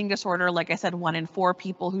of an eating disorder. Like I said, 1 in 4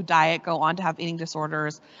 people who diet go on to have eating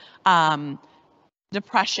disorders,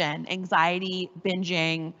 depression, anxiety,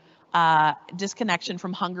 binging, disconnection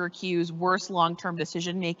from hunger cues, worse long-term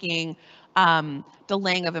decision-making,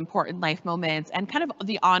 delaying of important life moments, and kind of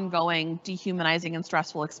the ongoing dehumanizing and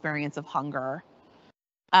stressful experience of hunger.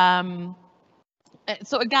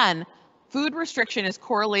 So again, food restriction is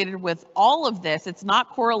correlated with all of this. It's not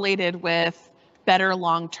correlated with better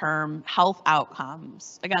long-term health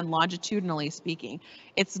outcomes. Again, longitudinally speaking,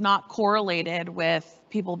 it's not correlated with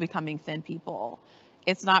people becoming thin people.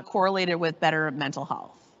 It's not correlated with better mental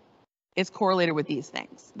health. It's correlated with these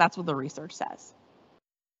things. That's what the research says.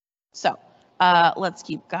 So let's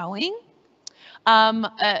keep going.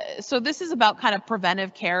 So this is about kind of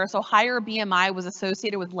preventive care. So higher BMI was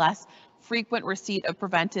associated with less frequent receipt of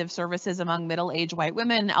preventive services among middle-aged white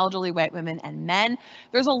women, elderly white women, and men.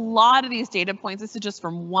 There's a lot of these data points. This is just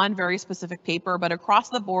from one very specific paper, but across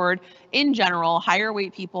the board, in general, higher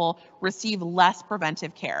weight people receive less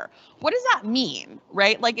preventive care. What does that mean,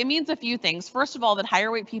 right? Like, it means a few things. First of all, that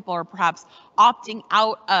higher weight people are perhaps opting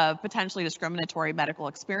out of potentially discriminatory medical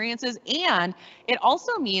experiences, and it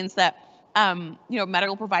also means that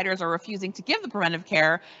medical providers are refusing to give the preventive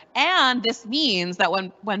care. And this means that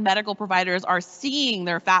when medical providers are seeing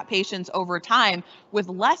their fat patients over time with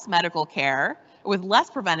less medical care, with less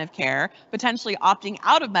preventive care, potentially opting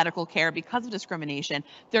out of medical care because of discrimination,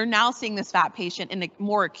 they're now seeing this fat patient in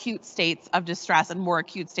more acute states of distress and more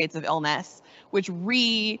acute states of illness, which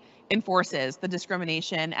enforces the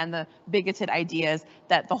discrimination and the bigoted ideas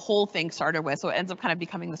that the whole thing started with. So it ends up kind of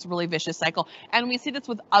becoming this really vicious cycle. And we see this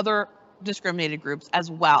with other discriminated groups as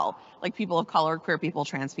well, like people of color, queer people,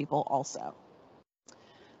 trans people also.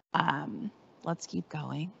 Let's keep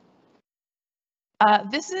going.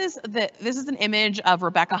 This is an image of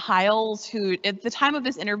Rebecca Hiles, who at the time of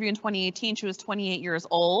this interview in 2018, she was 28 years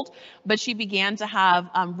old, but she began to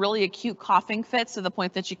have really acute coughing fits to the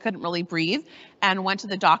point that she couldn't really breathe, and went to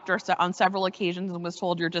the doctor on several occasions and was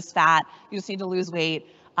told, you're just fat, you just need to lose weight,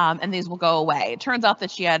 and these will go away. It turns out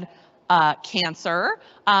that she had cancer,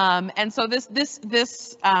 and so this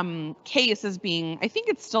case is being, I think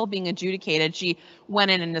it's still being adjudicated. She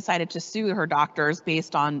went in and decided to sue her doctors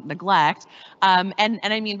based on neglect, and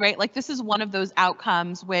I mean, right, like this is one of those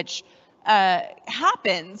outcomes which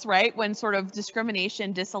happens, right, when sort of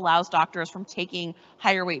discrimination disallows doctors from taking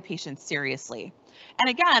higher weight patients seriously. And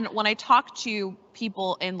again, when I talk to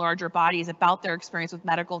people in larger bodies about their experience with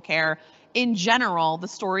medical care, in general, the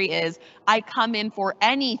story is, I come in for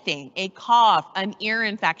anything, a cough, an ear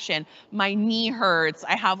infection, my knee hurts,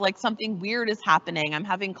 I have like something weird is happening, I'm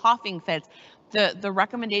having coughing fits. The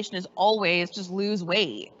recommendation is always just lose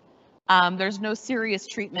weight. There's no serious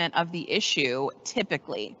treatment of the issue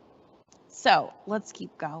typically. So let's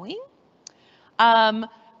keep going.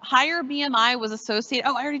 Higher BMI was associated,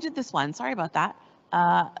 oh, I already did this one, sorry about that.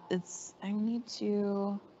 I need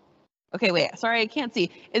to, okay, wait, sorry, I can't see.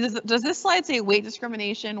 Does this slide say weight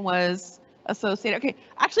discrimination was associated? Okay,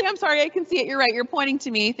 actually, I'm sorry, I can see it, you're right, you're pointing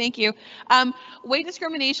to me, thank you. Weight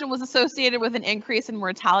discrimination was associated with an increase in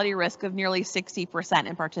mortality risk of nearly 60%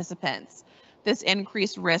 in participants. This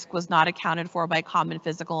increased risk was not accounted for by common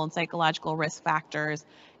physical and psychological risk factors.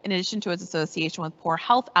 In addition to its association with poor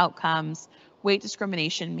health outcomes, weight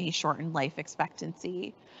discrimination may shorten life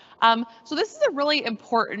expectancy. So this is a really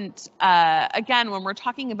important, again, when we're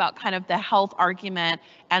talking about kind of the health argument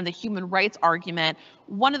and the human rights argument,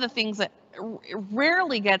 one of the things that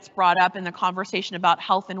rarely gets brought up in the conversation about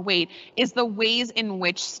health and weight is the ways in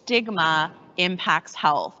which stigma impacts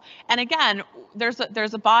health. And again, there's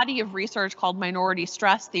a body of research called minority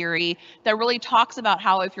stress theory that really talks about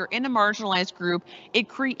how if you're in a marginalized group, it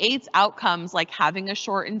creates outcomes like having a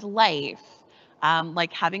shortened life,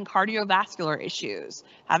 like having cardiovascular issues,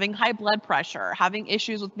 having high blood pressure, having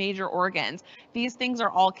issues with major organs. These things are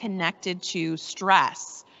all connected to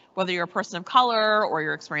stress, whether you're a person of color or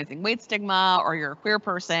you're experiencing weight stigma or you're a queer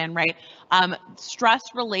person, right?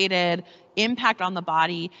 Stress-related impact on the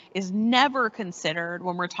body is never considered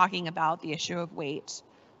when we're talking about the issue of weight.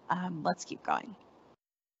 Let's keep going.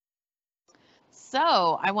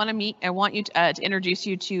 So I want you to introduce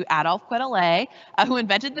you to Adolphe Quetelet, who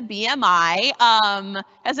invented the BMI.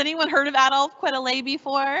 Has anyone heard of Adolphe Quetelet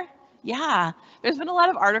before? Yeah, there's been a lot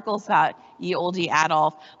of articles about ye olde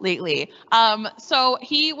Adolphe lately. So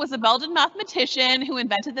he was a Belgian mathematician who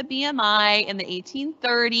invented the BMI in the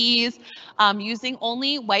 1830s, using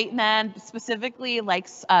only white men, specifically like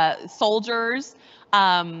soldiers.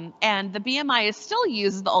 And the BMI is still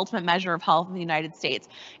used as the ultimate measure of health in the United States.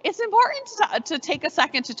 It's important to take a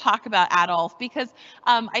second to talk about Adolphe because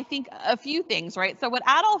I think a few things, right? So what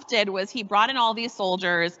Adolphe did was he brought in all these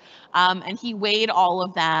soldiers and he weighed all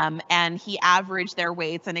of them and he averaged their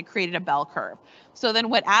weights and it created a bell curve. So then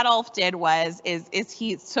what Adolphe did was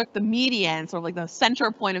he took the median, sort of like the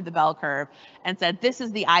center point of the bell curve, and said, this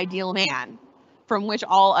is the ideal man from which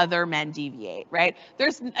all other men deviate, right?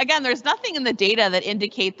 There's nothing in the data that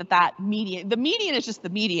indicate that median, the median is just the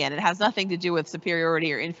median. It has nothing to do with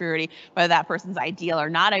superiority or inferiority, whether that person's ideal or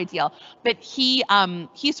not ideal. But he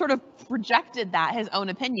sort of projected that, his own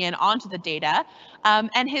opinion, onto the data.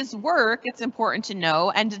 And his work, it's important to know,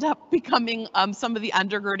 ended up becoming some of the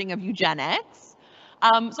undergirding of eugenics.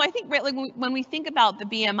 So I think, right, like when we think about the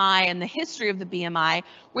BMI and the history of the BMI,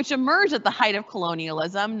 which emerged at the height of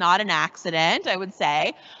colonialism, not an accident, I would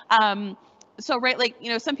say. So, right, like, you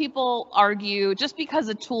know, some people argue just because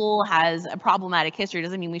a tool has a problematic history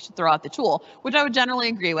doesn't mean we should throw out the tool, which I would generally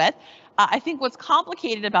agree with. I think what's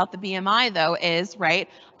complicated about the BMI, though, is, right,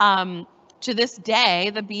 to this day,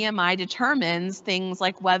 the BMI determines things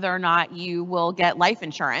like whether or not you will get life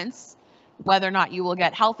insurance, whether or not you will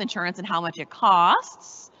get health insurance and how much it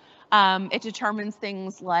costs. It determines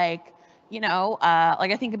things like, you know,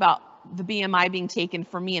 like I think about the BMI being taken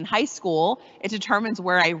for me in high school. It determines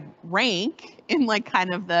where I rank in like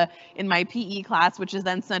kind of in my PE class, which is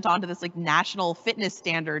then sent on to this like national fitness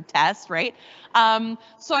standard test, right?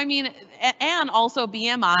 So I mean, and also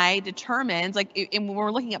BMI determines, like when we're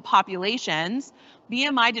looking at populations,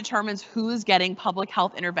 BMI determines who's getting public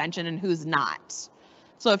health intervention and who's not.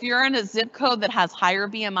 So if you're in a zip code that has higher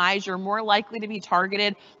BMIs, you're more likely to be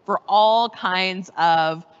targeted for all kinds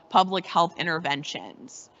of public health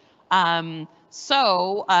interventions. Arguably,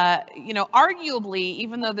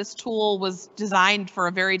 even though this tool was designed for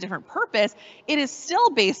a very different purpose, it is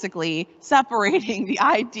still basically separating the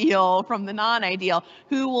ideal from the non-ideal,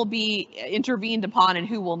 who will be intervened upon and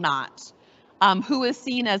who will not, who is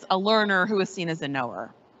seen as a learner, who is seen as a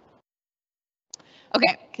knower.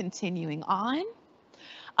 Okay, continuing on.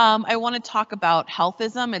 I want to talk about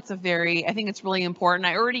healthism. I think it's really important.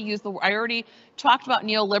 I already talked about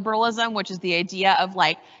neoliberalism, which is the idea of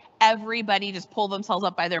like everybody just pull themselves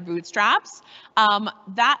up by their bootstraps.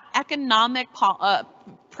 That economic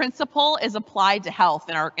principle is applied to health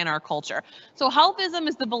in our culture. So healthism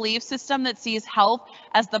is the belief system that sees health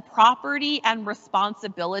as the property and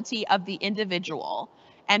responsibility of the individual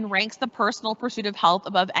and ranks the personal pursuit of health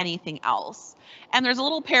above anything else. And there's a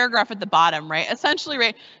little paragraph at the bottom, right? Essentially,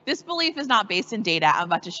 right, this belief is not based in data. I'm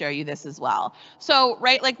about to show you this as well. So,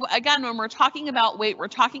 right, like again, when we're talking about weight, we're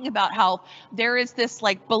talking about health, there is this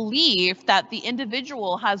like belief that the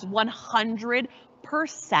individual has 100%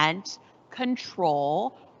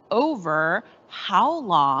 control over how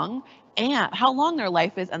long their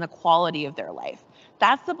life is and the quality of their life.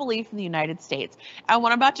 That's the belief in the United States. And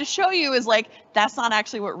what I'm about to show you is like, that's not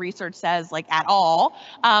actually what research says like at all.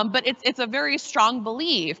 But it's a very strong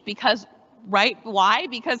belief because, right? Why?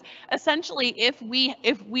 Because essentially if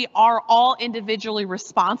we are all individually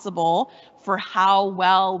responsible for how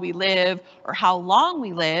well we live or how long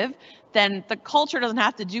we live, then the culture doesn't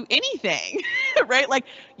have to do anything, right? Like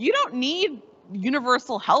you don't need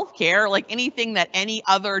universal health care like anything that any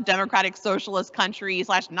other democratic socialist country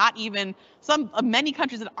 / not even many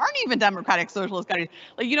countries that aren't even democratic socialist countries,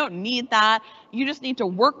 like you don't need that. You just need to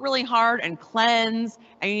work really hard and cleanse,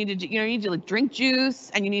 and you need to like drink juice,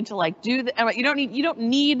 and you need to like do the, you don't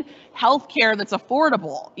need health care that's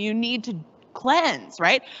affordable. You need to cleanse,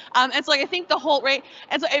 right? And so like, I think the whole, right,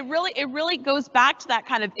 and so it really goes back to that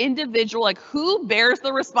kind of individual, like who bears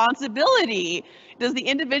the responsibility? Does the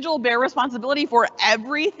individual bear responsibility for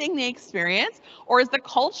everything they experience, or is the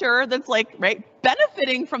culture that's like, right,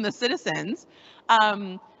 benefiting from the citizens,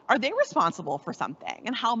 are they responsible for something,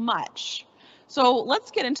 and how much? So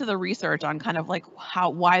let's get into the research on kind of like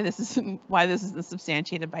why this is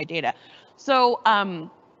substantiated by data. So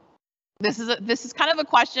this is kind of a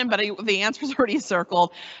question, but the answer is already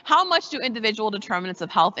circled. How much do individual determinants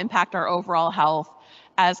of health impact our overall health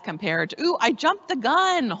as compared to, ooh, I jumped the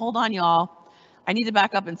gun. Hold on, y'all. I need to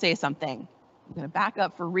back up and say something. I'm going to back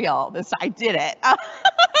up for real. I did it.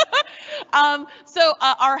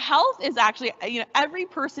 Our health is actually, every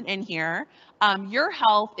person in here, your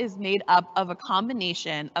health is made up of a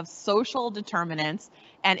combination of social determinants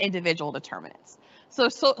and individual determinants. So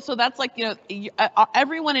that's like,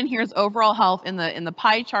 everyone in here's overall health in the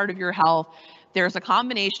pie chart of your health. There's a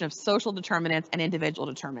combination of social determinants and individual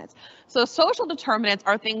determinants. So social determinants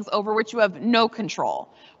are things over which you have no control,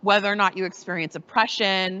 whether or not you experience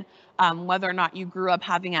oppression, whether or not you grew up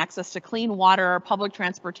having access to clean water, public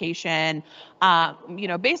transportation,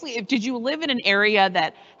 basically, did you live in an area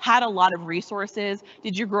that had a lot of resources?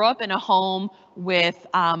 Did you grow up in a home with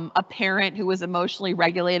a parent who was emotionally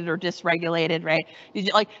regulated or dysregulated, right? Did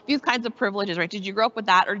you, like, these kinds of privileges, right? Did you grow up with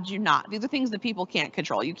that or did you not? These are things that people can't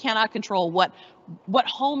control. You cannot control what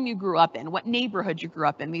home you grew up in, what neighborhood you grew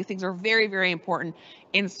up in. These things are very, very important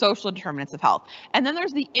in social determinants of health. And then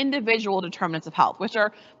there's the individual determinants of health, which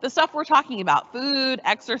are the stuff we're talking about: food,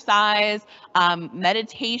 exercise,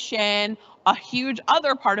 meditation. A huge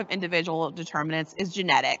other part of individual determinants is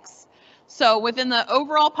genetics. So within the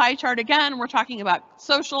overall pie chart, again, we're talking about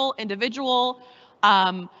social, individual.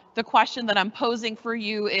 The question that I'm posing for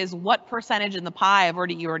you is, what percentage in the pie,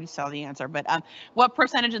 you already saw the answer, but what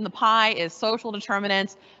percentage in the pie is social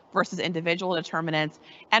determinants versus individual determinants?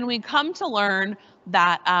 And we come to learn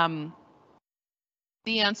that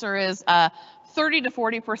the answer is 30 to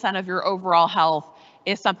 40% of your overall health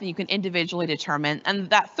is something you can individually determine. And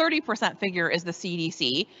that 30% figure is the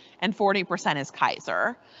CDC and 40% is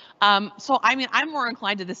Kaiser. So I mean, I'm more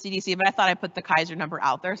inclined to the CDC, but I thought I'd put the Kaiser number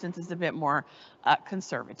out there since it's a bit more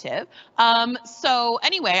conservative. So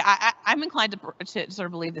anyway, I'm inclined to sort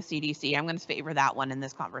of believe the CDC. I'm going to favor that one in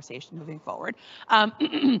this conversation moving forward.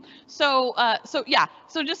 So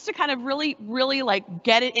just to kind of really like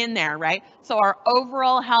get it in there, right? So our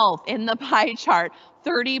overall health in the pie chart,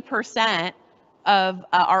 30% of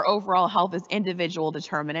our overall health is individual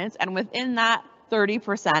determinants, and within that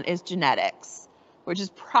 30% is genetics, which is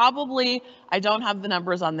probably, I don't have the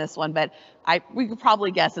numbers on this one, but we could probably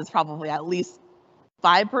guess it's probably at least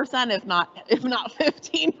 5%, if not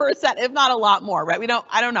 15%, if not a lot more, right?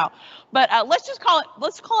 I don't know. But let's call it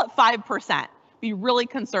 5%. Be really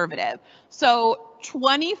conservative. So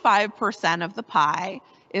 25% of the pie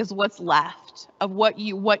is what's left of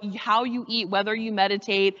how you eat, whether you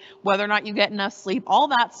meditate, whether or not you get enough sleep, all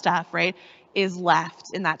that stuff, right, is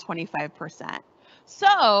left in that 25%.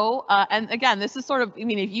 So, and again, this is sort of, I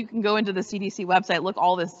mean, if you can go into the CDC website, look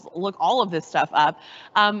all of this stuff up.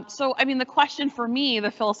 So, I mean, the question for me,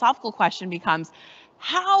 the philosophical question becomes,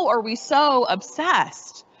 how are we so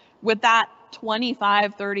obsessed with that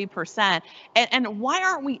 25, 30%? And why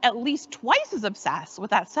aren't we at least twice as obsessed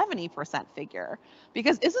with that 70% figure?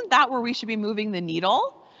 Because isn't that where we should be moving the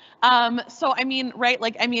needle? So, I mean, right,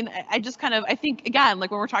 like, I mean, I think, again,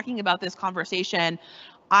 like when we're talking about this conversation,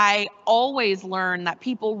 I always learn that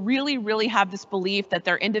people really, really have this belief that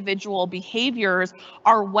their individual behaviors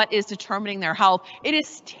are what is determining their health. It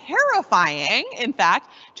is terrifying, in fact,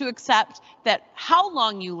 to accept that how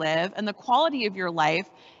long you live and the quality of your life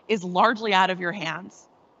is largely out of your hands.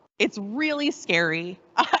 It's really scary.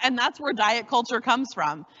 And that's where diet culture comes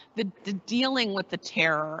from. The dealing with the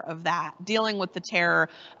terror of that, dealing with the terror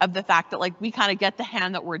of the fact that like we kind of get the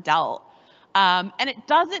hand that we're dealt. And it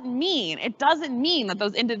doesn't mean that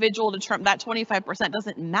those individual that 25%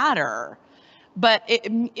 doesn't matter, but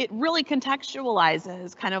it really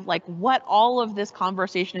contextualizes kind of like what all of this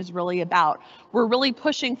conversation is really about. We're really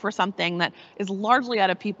pushing for something that is largely out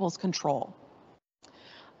of people's control.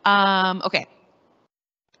 Okay,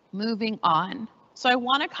 moving on. So I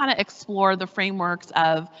want to kind of explore the frameworks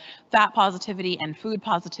of fat positivity and food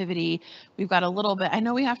positivity. We've got a little bit. I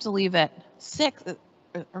know we have to leave at 6.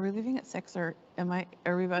 Are we leaving at 6 or am I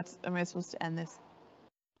supposed to end this?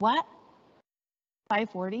 What?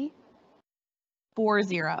 5:40?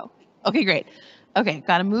 40. Okay, great. Okay,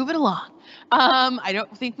 got to move it along. I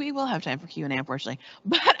don't think we will have time for Q&A, unfortunately.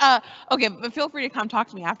 But okay, but feel free to come talk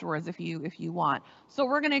to me afterwards if you want. So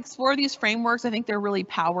we're going to explore these frameworks. I think they're really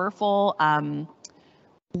powerful. I'm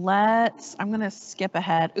going to skip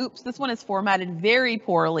ahead. Oops, this one is formatted very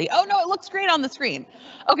poorly. Oh no, it looks great on the screen.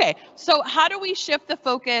 Okay, so how do we shift the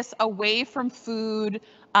focus away from food,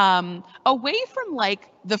 away from like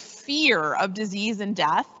the fear of disease and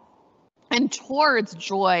death, and towards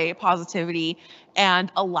joy, positivity, and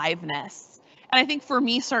aliveness? And I think for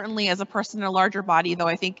me, certainly as a person in a larger body, though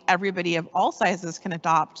I think everybody of all sizes can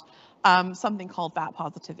adopt something called fat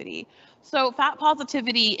positivity. So fat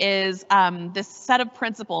positivity is this set of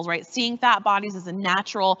principles, right? Seeing fat bodies as a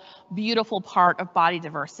natural, beautiful part of body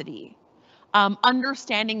diversity.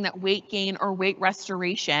 Understanding that weight gain or weight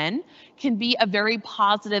restoration can be a very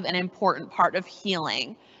positive and important part of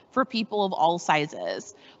healing for people of all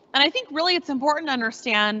sizes. And I think really it's important to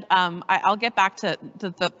understand, I'll get back to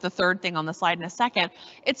the third thing on the slide in a second.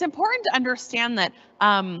 It's important to understand that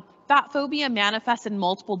fat phobia manifests in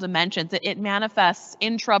multiple dimensions. It manifests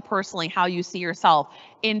intrapersonally, how you see yourself,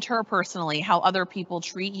 interpersonally, how other people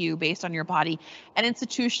treat you based on your body, and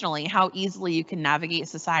institutionally, how easily you can navigate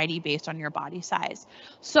society based on your body size.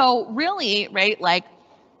 So really, right, like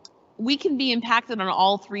we can be impacted on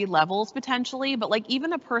all 3 levels potentially, but like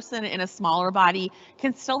even a person in a smaller body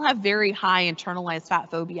can still have very high internalized fat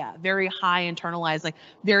phobia, very high internalized, like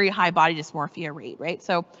very high body dysmorphia rate, right?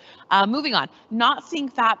 So moving on, not seeing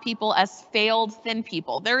fat people as failed thin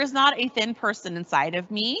people. There is not a thin person inside of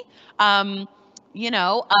me, you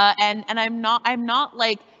know, and I'm not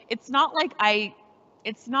like, it's not like I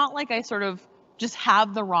sort of just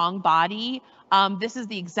have the wrong body. This is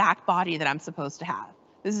the exact body that I'm supposed to have.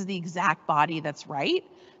 This is the exact body that's right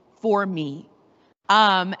for me.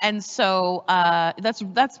 And so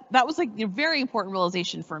that was like a very important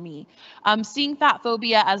realization for me. Seeing fat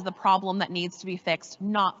phobia as the problem that needs to be fixed,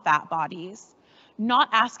 not fat bodies. Not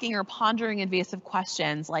asking or pondering invasive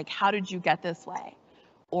questions like, how did you get this way?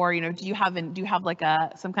 Or, you know, do you have like I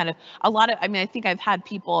think I've had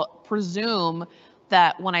people presume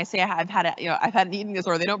that when I say I've had an eating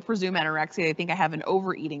disorder, they don't presume anorexia, they think I have an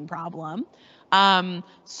overeating problem.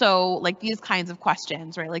 So like these kinds of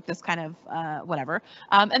questions, right? Like this kind of whatever.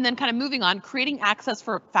 And then kind of moving on, creating access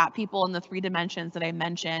for fat people in the 3 dimensions that I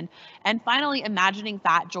mentioned. And finally, imagining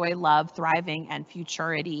fat, joy, love, thriving, and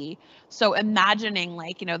futurity. So imagining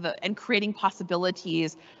like, you know, and creating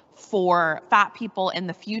possibilities for fat people in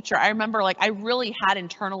the future. I remember like I really had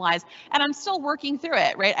internalized, and I'm still working through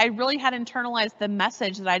it, right? I really had internalized the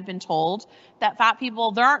message that I'd been told that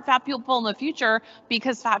there aren't fat people in the future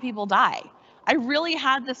because fat people die. I really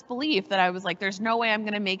had this belief that I was like, there's no way I'm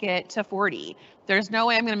going to make it to 40. There's no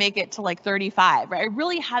way I'm going to make it to like 35, right? I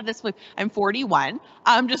really had this belief. I'm 41,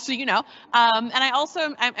 just so you know. And I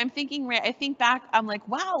also, I'm thinking, right, I think back, I'm like,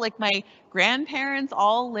 wow, like my grandparents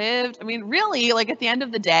all lived, I mean, really, like at the end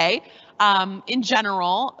of the day, in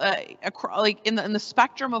general, like in the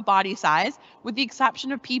spectrum of body size, with the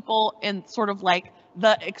exception of people in sort of like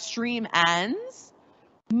the extreme ends,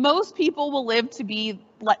 most people will live to be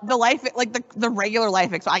like the life, like the regular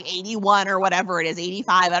life, like 81 or whatever it is,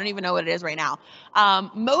 85. I don't even know what it is right now.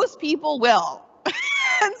 Most people will.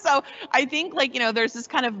 And so I think like, there's this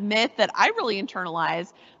kind of myth that I really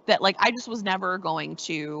internalized that like I just was never going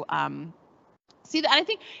to see that. And I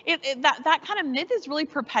think that kind of myth is really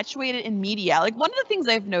perpetuated in media. Like one of the things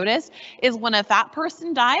I've noticed is when a fat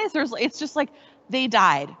person dies, it's just like they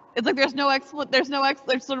died. It's like there's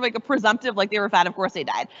sort of like a presumptive, like they were fat, of course they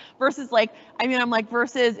died. Versus like, I'm like,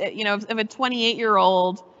 versus, if a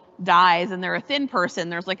 28-year-old dies and they're a thin person,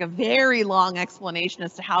 there's like a very long explanation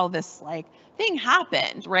as to how this like thing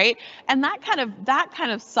happened, right? And that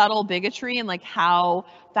kind of subtle bigotry and like how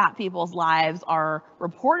fat people's lives are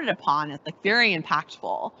reported upon is like very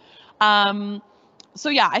impactful. So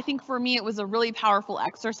yeah, I think for me it was a really powerful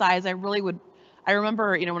exercise. I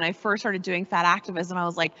remember, when I first started doing fat activism, I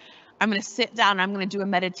was like, I'm going to sit down and I'm going to do a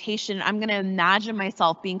meditation. I'm going to imagine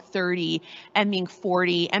myself being 30 and being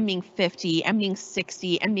 40 and being 50 and being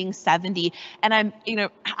 60 and being 70. And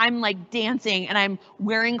I'm like dancing and I'm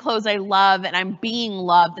wearing clothes I love and I'm being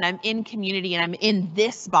loved and I'm in community and I'm in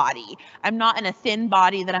this body. I'm not in a thin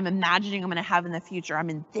body that I'm imagining I'm going to have in the future. I'm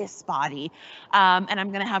in this body. And I'm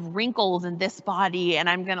going to have wrinkles in this body. And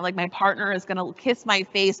I'm going to, like, my partner is going to kiss my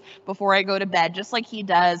face before I go to bed, just like he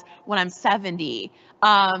does when I'm 70.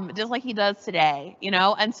 Just like he does today,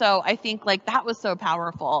 And so I think like that was so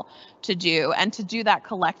powerful to do, and to do that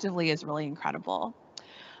collectively is really incredible.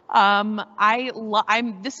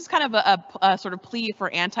 This is kind of a sort of plea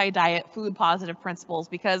for anti-diet food positive principles,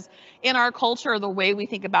 because in our culture, the way we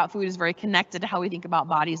think about food is very connected to how we think about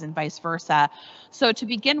bodies and vice versa. So to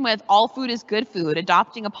begin with, all food is good food.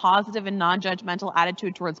 Adopting a positive and non-judgmental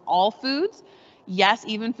attitude towards all foods. Yes,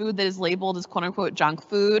 even food that is labeled as quote unquote junk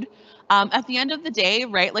food. At the end of the day,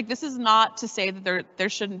 right, like this is not to say that there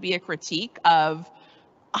shouldn't be a critique of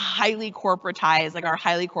highly corporatized, like our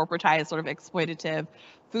highly corporatized sort of exploitative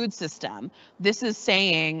food system. This is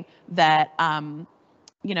saying that,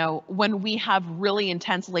 when we have really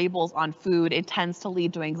intense labels on food, it tends to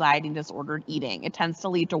lead to anxiety and disordered eating. It tends to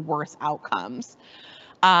lead to worse outcomes.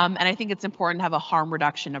 And I think it's important to have a harm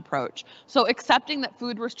reduction approach. So accepting that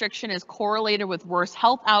food restriction is correlated with worse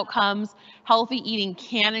health outcomes. Healthy eating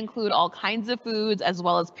can include all kinds of foods, as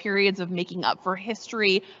well as periods of making up for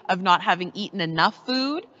history of not having eaten enough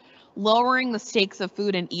food. Lowering the stakes of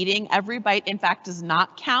food and eating. Every bite, in fact, does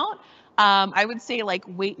not count. I would say like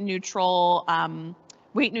weight neutrality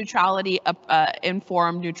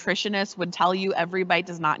informed nutritionists would tell you every bite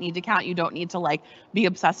does not need to count. You don't need to like be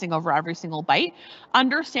obsessing over every single bite.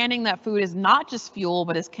 Understanding that food is not just fuel,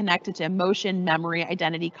 but is connected to emotion, memory,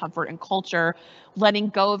 identity, comfort, and culture. Letting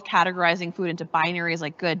go of categorizing food into binaries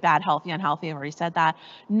like good, bad, healthy, unhealthy. I've already said that.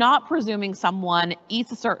 Not presuming someone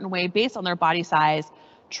eats a certain way based on their body size.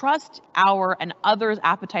 Trust our and others'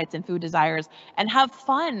 appetites and food desires, and have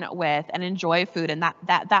fun with and enjoy food, and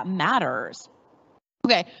that matters.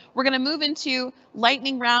 Okay, we're going to move into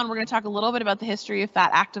lightning round. We're going to talk a little bit about the history of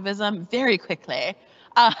fat activism very quickly.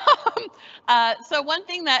 So one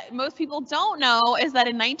thing that most people don't know is that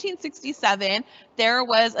in 1967, there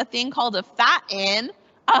was a thing called a fat in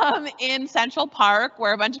Central Park,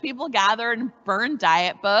 where a bunch of people gathered and burned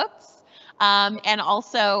diet books. And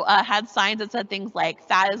also had signs that said things like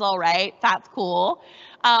fat is all right, fat's cool.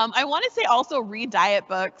 I want to say also read diet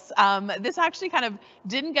books. This actually kind of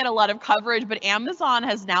didn't get a lot of coverage, but Amazon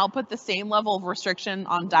has now put the same level of restriction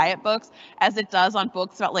on diet books as it does on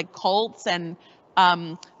books about like cults and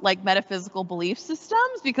like metaphysical belief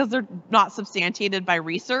systems, because they're not substantiated by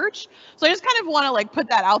research. So I just kind of want to like put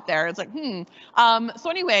that out there. It's like, So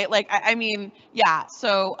anyway, like, yeah.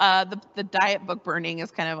 So the diet book burning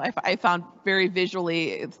is kind of, I found very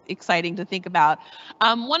visually exciting to think about.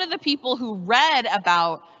 One of the people who read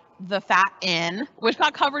about the fat in, which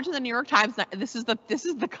got coverage in the New York Times. This is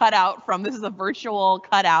the cutout from, this is a virtual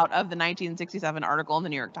cutout of the 1967 article in the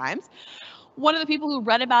New York Times. One of the people who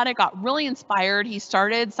read about it got really inspired. He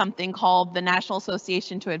started something called the National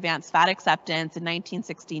Association to Advance Fat Acceptance in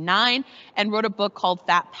 1969 and wrote a book called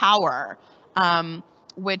Fat Power,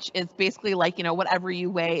 which is basically like, whatever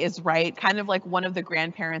you weigh is right. Kind of like one of the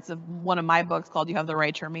grandparents of one of my books called You Have the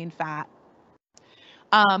Right to Remain Fat.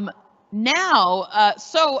 Now,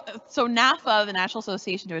 so NAFA, the National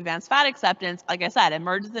Association to Advance Fat Acceptance, like I said,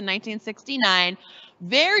 emerges in 1969.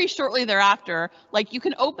 Very shortly thereafter, like, you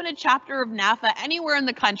can open a chapter of NAFA anywhere in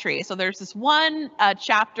the country. So there's this one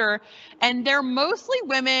chapter, and they're mostly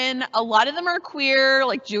women. A lot of them are queer,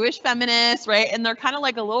 like Jewish feminists, right? And they're kind of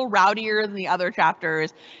like a little rowdier than the other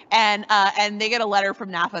chapters. And they get a letter from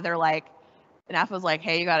NAFA. They're like, NAFA's like,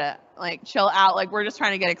 hey, you gotta like chill out. Like, we're just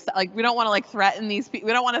trying to get like, we don't want to like threaten these people.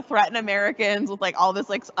 We don't want to threaten Americans with like all this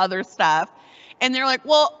like other stuff. And they're like,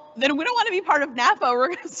 well, then we don't want to be part of NAFA. We're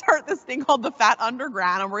going to start this thing called the Fat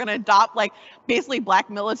Underground, and we're going to adopt like basically Black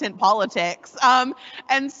militant politics.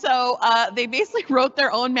 And so they basically wrote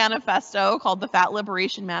their own manifesto called the Fat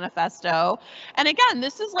Liberation Manifesto. And again,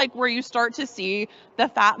 this is like where you start to see the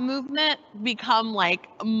fat movement become like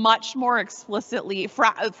much more explicitly,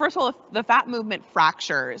 first of all, the fat movement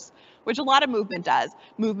fractures, which a lot of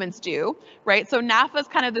movements do, right? So NAFA is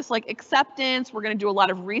kind of this like acceptance. We're going to do a lot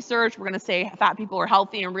of research. We're going to say fat people are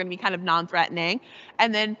healthy, and we're going to be kind of non-threatening.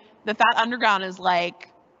 And then the Fat Underground is like,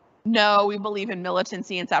 no, we believe in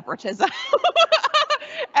militancy and separatism.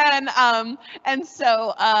 And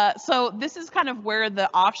so this is kind of where the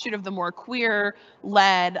offshoot of the more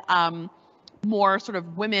queer-led, more sort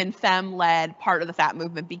of women, femme-led part of the fat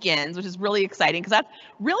movement begins, which is really exciting, because that's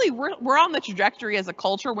really, we're on the trajectory as a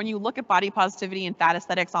culture. When you look at body positivity and fat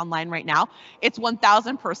aesthetics online right now, it's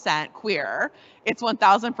 1000% queer. It's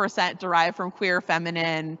 1000% derived from queer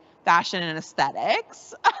feminine fashion and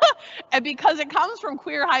aesthetics, and because it comes from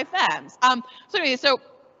queer high femmes. So anyway,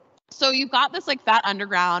 so you've got this like Fat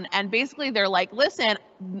Underground, and basically they're like, listen,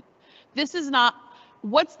 this is not,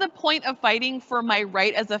 what's the point of fighting for my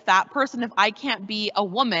right as a fat person if I can't be a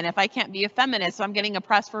woman, if I can't be a feminist, so I'm getting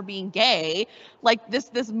oppressed for being gay? Like,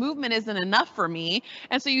 this movement isn't enough for me.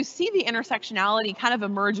 And so you see the intersectionality kind of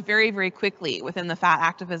emerge very, very quickly within the fat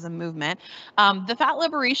activism movement. The Fat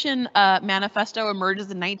Liberation Manifesto emerges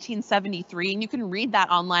in 1973, and you can read that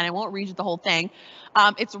online. I won't read you the whole thing.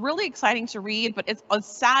 It's really exciting to read, but it's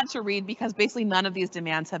sad to read because basically none of these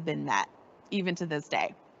demands have been met, even to this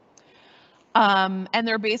day. And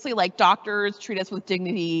they're basically like, doctors, treat us with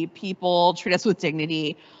dignity, people, treat us with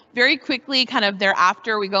dignity. Very quickly, kind of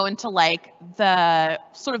thereafter, we go into like the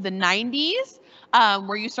sort of the 90s,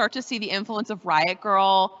 where you start to see the influence of Riot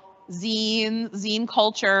Girl, zine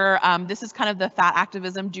culture. This is kind of the fat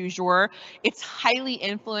activism du jour. It's highly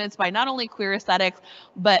influenced by not only queer aesthetics,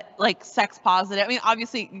 but like sex positive. I mean,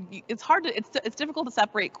 obviously it's hard to, it's difficult to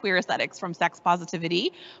separate queer aesthetics from sex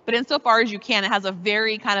positivity, but insofar as you can, it has a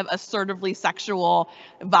very kind of assertively sexual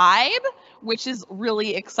vibe, which is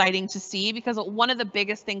really exciting to see, because one of the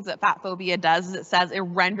biggest things that fat phobia does is it says it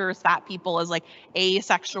renders fat people as like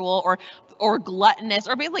asexual or gluttonous,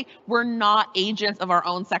 or basically we're not agents of our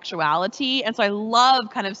own sexuality. And so I love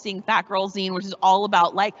kind of seeing Fat Girl Zine, which is all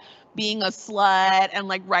about like being a slut and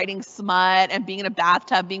like writing smut and being in a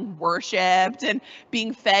bathtub, being worshipped and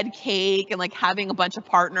being fed cake and like having a bunch of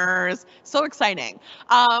partners. So exciting.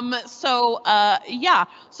 Yeah.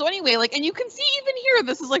 So anyway, like, and you can see even here,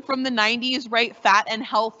 this is like from the 90s, right? Fat and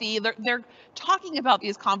healthy. They're talking about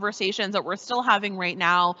these conversations that we're still having right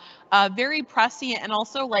now. Very prescient, and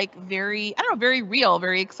also like very, I don't know, very real,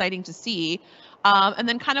 very exciting to see. And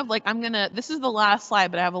then kind of like, this is the last slide,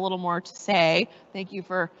 but I have a little more to say. Thank you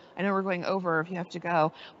for, I know we're going over if you have to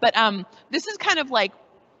go, but this is kind of like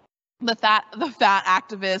the fat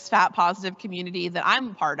activist, fat positive community that I'm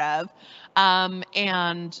a part of.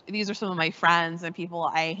 And these are some of my friends and people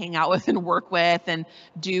I hang out with and work with and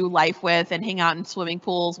do life with and hang out in swimming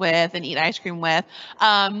pools with and eat ice cream with.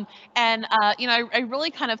 I really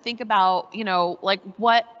kind of think about, like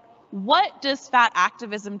what does fat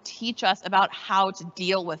activism teach us about how to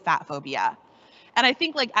deal with fat phobia? And I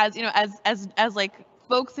think like, as like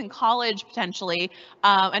folks in college potentially,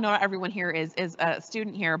 I know not everyone here is a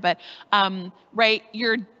student here, but right,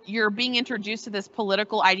 you're being introduced to this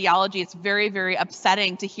political ideology. It's very, very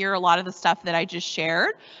upsetting to hear a lot of the stuff that I just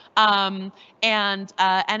shared. And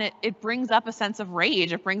it brings up a sense of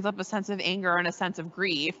rage. It brings up a sense of anger and a sense of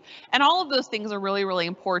grief. And all of those things are really, really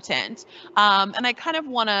important. And I kind of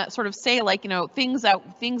want to sort of say, like, things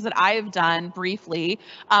that I've done briefly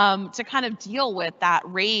to kind of deal with that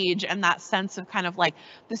rage and that sense of kind of like,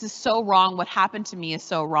 this is so wrong. What happened to me is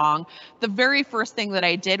so wrong. The very first thing that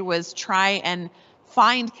I did was try and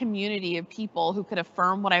find community of people who could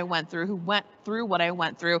affirm what I went through, who went through what I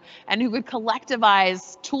went through, and who could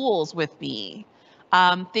collectivize tools with me.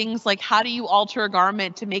 Things like, how do you alter a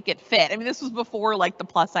garment to make it fit? I mean, this was before like the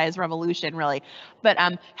plus size revolution, really. But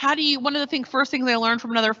one of the first things I learned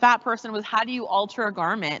from another fat person was, how do you alter a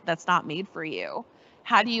garment that's not made for you?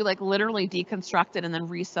 How do you like literally deconstruct it and then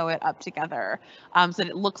re-sew it up together so that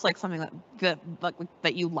it looks like something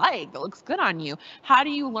that you like, that looks good on you? How do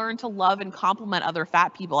you learn to love and compliment other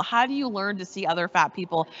fat people? How do you learn to see other fat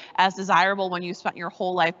people as desirable when you spent your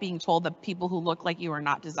whole life being told that people who look like you are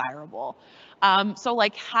not desirable? So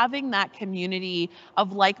like having that community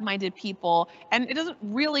of like-minded people, and it doesn't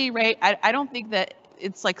really, right? I don't think that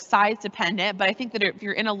it's like size dependent, but I think that if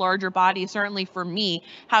you're in a larger body, certainly for me,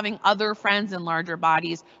 having other friends in larger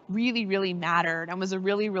bodies really, really mattered and was a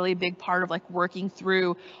really, really big part of like working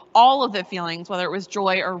through all of the feelings, whether it was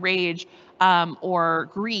joy or rage or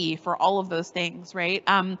grief or all of those things, right?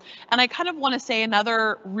 And I kind of want to say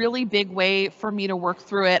another really big way for me to work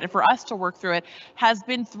through it and for us to work through it has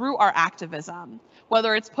been through our activism,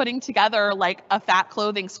 whether it's putting together like a fat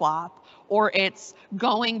clothing swap, or it's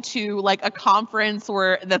going to like a conference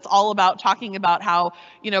where that's all about talking about how,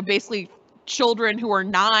 you know, basically children who are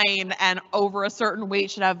 9 and over a certain weight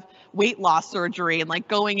should have weight loss surgery, and like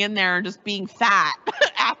going in there and just being fat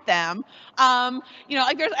at them. You know,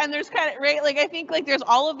 like there's kind of, right, like I think like there's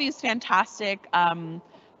all of these fantastic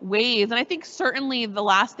ways. And I think certainly the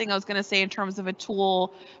last thing I was going to say in terms of a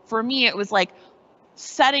tool for me, it was like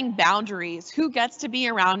setting boundaries. Who gets to be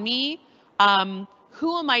around me?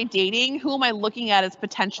 Who am I dating? Who am I looking at as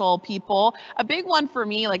potential people? A big one for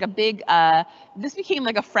me, like a big, this became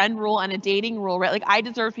like a friend rule and a dating rule, right? Like I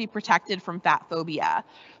deserve to be protected from fat phobia.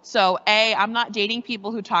 So I'm not dating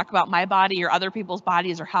people who talk about my body or other people's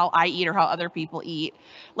bodies or how I eat or how other people eat.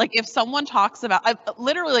 Like if someone talks about,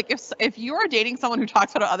 literally like if you are dating someone who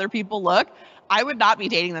talks about how other people look, I would not be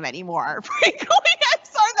dating them anymore, frankly. I'm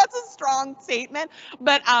sorry, that's a strong statement,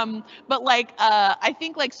 but like I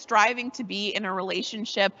think like striving to be in a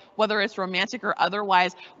relationship, whether it's romantic or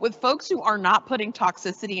otherwise, with folks who are not putting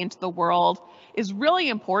toxicity into the world is really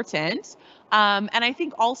important. And I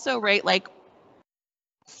think also, right, like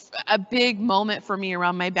a big moment for me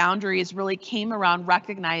around my boundaries really came around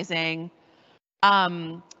recognizing,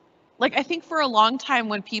 like I think for a long time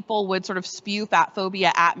when people would sort of spew fat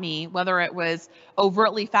phobia at me, whether it was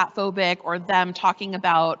overtly fat phobic or them talking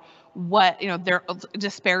about what, you know, they're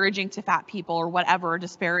disparaging to fat people or whatever,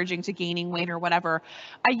 disparaging to gaining weight or whatever,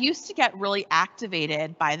 I used to get really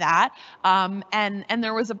activated by that. And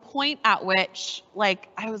there was a point at which like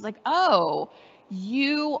I was like, oh,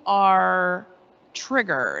 you are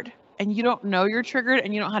triggered and you don't know you're triggered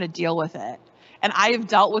and you don't know how to deal with it. And I have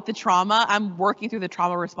dealt with the trauma. I'm working through the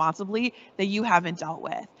trauma responsibly that you haven't dealt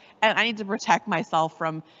with. And I need to protect myself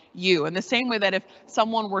from you. In the same way that if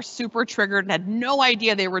someone were super triggered and had no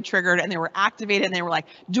idea they were triggered and they were activated and they were like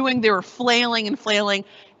they were flailing and flailing,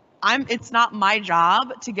 it's not my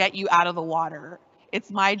job to get you out of the water. It's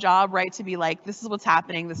my job, right, to be like, this is what's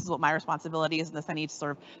happening. This is what my responsibility is. And this, I need to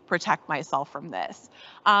sort of protect myself from this.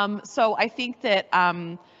 So I think that,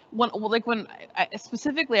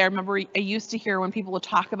 specifically, I remember I used to hear when people would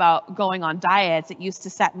talk about going on diets, it used to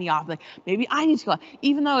set me off like, maybe I need to go,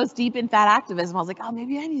 even though I was deep in fat activism, I was like, oh,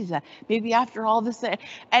 maybe I need to, maybe after all this,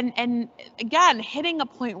 and again, hitting a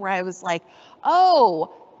point where I was like,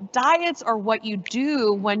 oh, diets are what you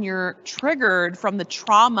do when you're triggered from the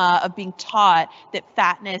trauma of being taught that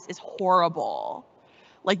fatness is horrible.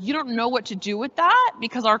 Like you don't know what to do with that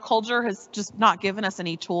because our culture has just not given us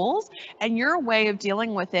any tools. And your way of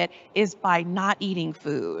dealing with it is by not eating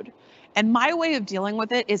food. And my way of dealing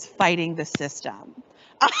with it is fighting the system.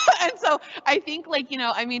 And so I think like, you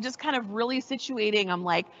know, I mean, just kind of really situating, I'm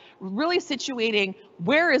like really situating,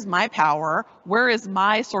 where is my power? Where is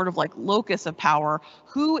my sort of like locus of power?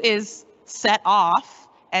 Who is set off?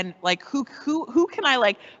 And like, who can I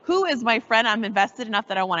like, who is my friend I'm invested enough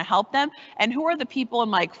that I want to help them? And who are the people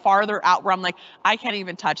in like farther out where I'm like, I can't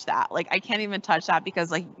even touch that. Like, I can't even touch that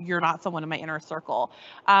because like, you're not someone in my inner circle.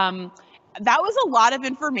 That was a lot of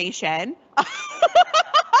information.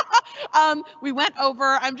 We went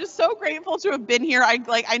over, I'm just so grateful to have been here.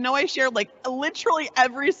 I know I shared like literally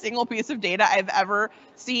every single piece of data I've ever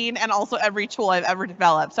seen and also every tool I've ever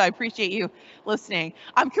developed. So I appreciate you listening.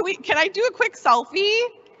 Can I do a quick selfie?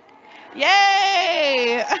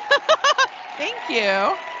 Yay! Thank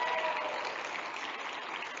you.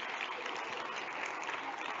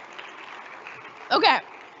 Okay.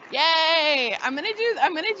 Yay! I'm gonna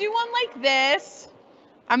do one like this.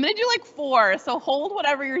 I'm gonna do like 4. So hold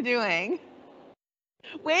whatever you're doing.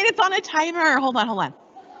 Wait, it's on a timer. Hold on.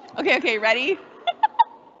 Okay, ready?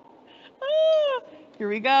 Here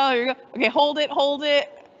we go. Okay, hold it.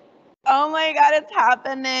 Oh my God, it's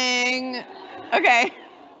happening. Okay.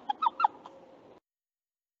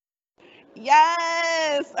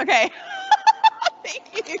 Yes. Okay.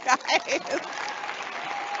 Thank you guys.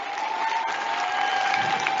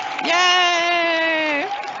 Yay.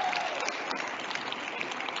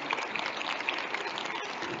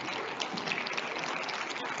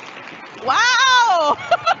 Wow.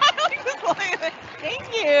 Thank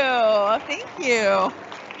you. Thank you.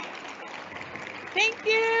 Thank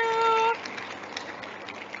you.